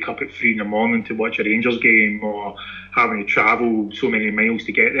having to wake up at 3 a.m. to watch a Rangers game or having to travel so many miles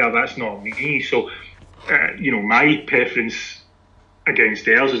to get there. That's not me. So, my preference against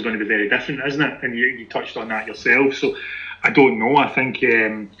theirs is going to be very different, isn't it? And you touched on that yourself. So, I don't know. I think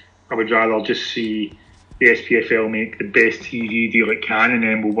I would rather just see the SPFL make the best TV deal it can and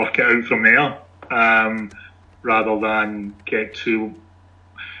then we'll work it out from there rather than get to...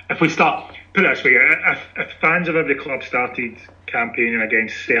 If we start... Put it this way, if fans of every club started campaigning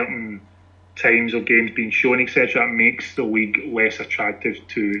against certain times of games being shown, etc., it makes the league less attractive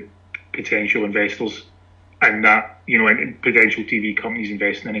to potential investors and that, and potential TV companies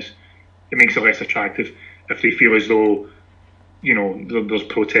investing in us. It makes it less attractive if they feel as though, there's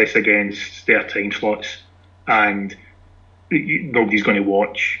protests against their time slots and nobody's going to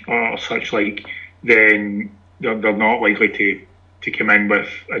watch or such like, then they're not likely to come in with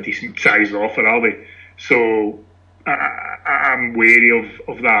a decent sized offer, are they? So I'm wary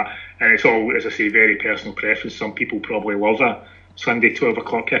of that, and it's all, as I say, very personal preference. Some people probably love a Sunday 12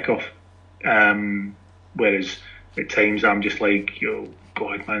 o'clock kickoff, whereas at times I'm just like,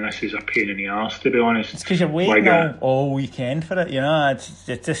 God, man, this is a pain in the arse, to be honest. It's because you're waiting all weekend for it, It's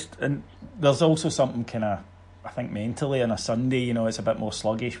just, and there's also something kind of, I think, mentally on a Sunday, it's a bit more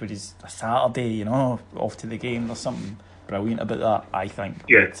sluggish, whereas a Saturday, off to the game, there's something brilliant about that, I think.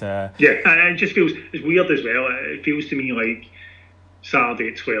 Yeah, and it just feels, it's weird as well. It feels to me like Saturday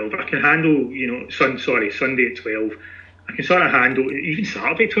at 12, I can handle, Sunday at 12, I can sort of handle, even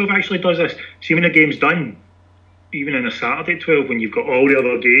Saturday at 12 actually does this. See, when the game's done, even on a Saturday at 12, when you've got all the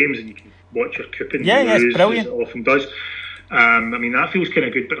other games and you can watch your cup and lose, brilliant. as it often does. That feels kind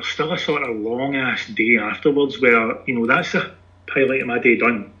of good, but there's still a sort of long ass day afterwards where, that's a highlight of my day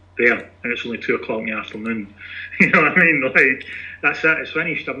done there, and it's only 2 o'clock in the afternoon. You know what I mean? Like, that's it, it's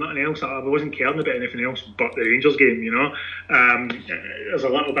finished. I've nothing else. I wasn't caring about anything else but the Rangers game, There's a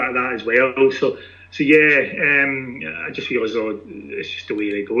little bit of that as well. So I just feel as though it's just the way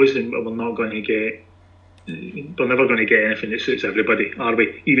it goes, and we're never going to get anything that suits everybody, are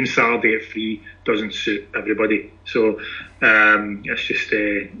we? Even Saturday at 3 doesn't suit everybody. So it's just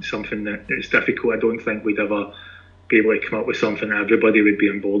something that it's difficult. I don't think we'd ever be able to come up with something that everybody would be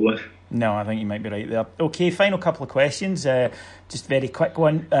on board with. No, I think you might be right there. Okay, final couple of questions. Just very quick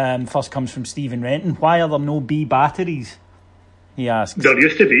one. First comes from Stephen Renton. Why are there no B batteries? He asks. There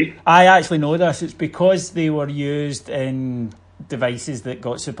used to be. I actually know this. It's because they were used in devices that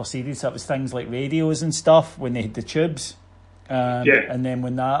got superseded, so it was things like radios and stuff when they had the tubes, and then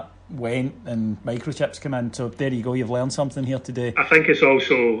when that went and microchips come in, so there you go, you've learned something here today. I think it's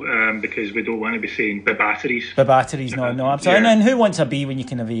also because we don't want to be saying the batteries, no, absolutely. And who wants a B when you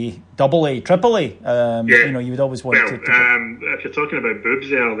can have a double A, triple A? You would always want to if you're talking about boobs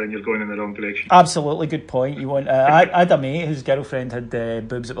there, then you're going in the wrong direction. Absolutely, good point. You want I had a mate whose girlfriend had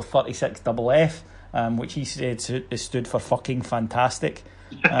boobs that were 36 double F, which he said stood for fucking fantastic.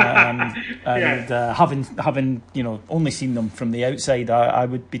 Having only seen them from the outside, I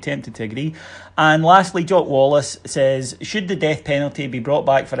would be tempted to agree. And lastly, Jock Wallace says, should the death penalty be brought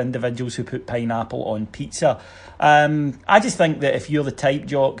back for individuals who put pineapple on pizza? I just think that if you're the type,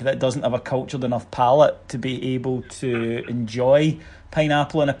 Jock, that doesn't have a cultured enough palate to be able to enjoy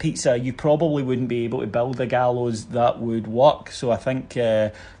pineapple on a pizza, you probably wouldn't be able to build a gallows that would work. So I think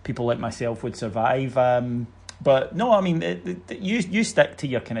people like myself would survive. But no, I mean, you stick to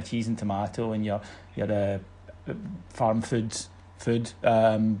your kind of cheese and tomato and your farm food. But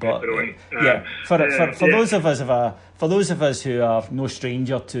for those of us who are no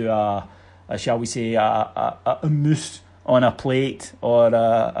stranger to a shall we say a mousse on a plate or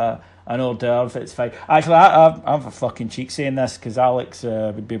an hors d'oeuvre, it's fine. Actually, I have a fucking cheek saying this because Alex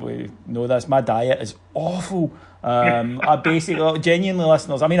would be able to know this. My diet is awful. I basically, genuinely,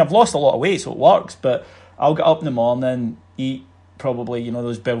 listeners, I mean, I've lost a lot of weight, so it works, but I'll get up in the morning, eat probably,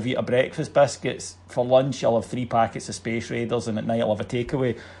 those Belvita breakfast biscuits. For lunch, I'll have 3 packets of Space Raiders, and at night I'll have a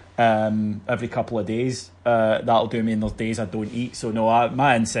takeaway every couple of days. That'll do me in those days I don't eat. So no,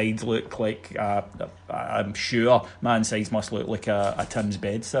 my insides look like, I'm sure, my insides must look like a Tim's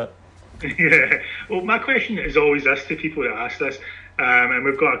bed set. Yeah, well, my question is always this to people that ask this, and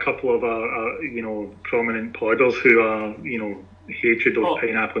we've got a couple of our prominent podders who are, hatred of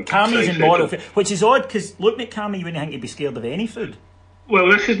pineapple and Cammy's in model, which is odd because looking at Cammy, you wouldn't think he'd be scared of any food. Well,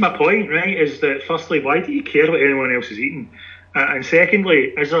 this is my point, right? Is that firstly, why do you care what anyone else is eating? And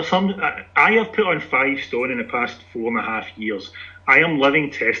secondly, is there some? I have put on 5 stone in the past 4.5 years. I am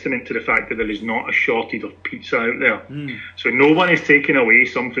living testament to the fact that there is not a shortage of pizza out there. So no one is taking away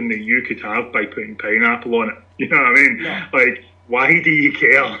something that you could have by putting pineapple on it. You know what I mean? No. Like, why do you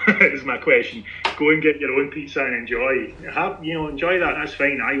care? Is my question. Go and get your own pizza and enjoy. Enjoy that. That's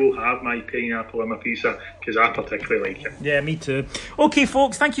fine. I will have my pineapple on my pizza because I particularly like it. Yeah, me too. Okay,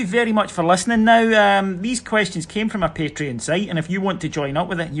 folks, thank you very much for listening. Now, these questions came from our Patreon site, and if you want to join up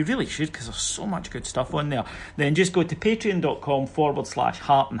with it, you really should because there's so much good stuff on there. Then just go to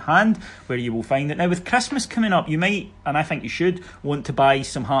patreon.com/Heart and Hand, where you will find it. Now, with Christmas coming up, you might, and I think you should, want to buy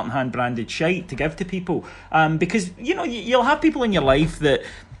some Heart and Hand branded shite to give to people, because you'll have people in your life that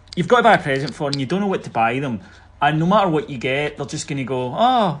you've got to buy a present for and you don't know what to buy them, and no matter what you get, they're just going to go,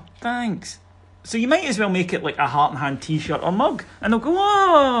 oh, thanks. So you might as well make it like a Heart and Hand t-shirt or mug, and they'll go,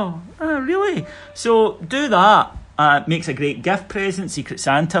 oh, really? So do that. Makes a great gift present, Secret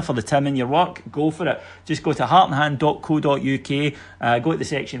Santa for the Tim in your work. Go for it. Just go to heartandhand.co.uk, go to the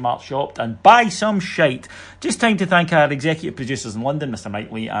section marked shopped and buy some shite. Just time to thank our executive producers in London, Mr.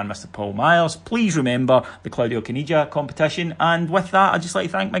 Mike Lee and Mr. Paul Myers. Please remember the Claudio Caniggia competition. And with that, I'd just like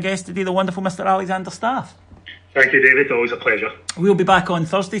to thank my guest today, the wonderful Mr. Alexander Staff. Thank you, David. Always a pleasure. We'll be back on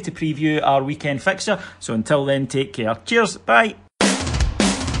Thursday to preview our weekend fixture. So until then, take care. Cheers. Bye.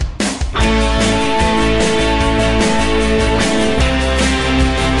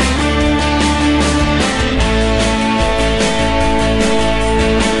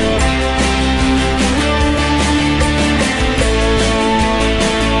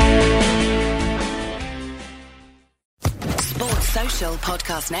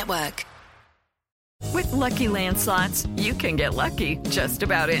 Podcast Network. With Lucky Land Slots, you can get lucky just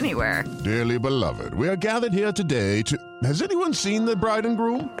about anywhere. Dearly beloved, we are gathered here today to... Has anyone seen the bride and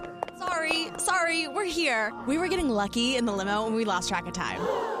groom? Sorry, we're here. We were getting lucky in the limo and we lost track of time.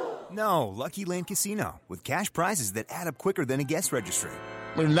 No, Lucky Land Casino, with cash prizes that add up quicker than a guest registry.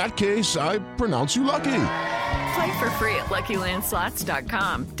 In that case, I pronounce you lucky. Play for free at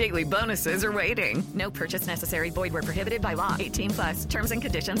LuckyLandSlots.com. Daily bonuses are waiting. No purchase necessary. Void where prohibited by law. 18+. Terms and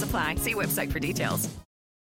conditions apply. See website for details.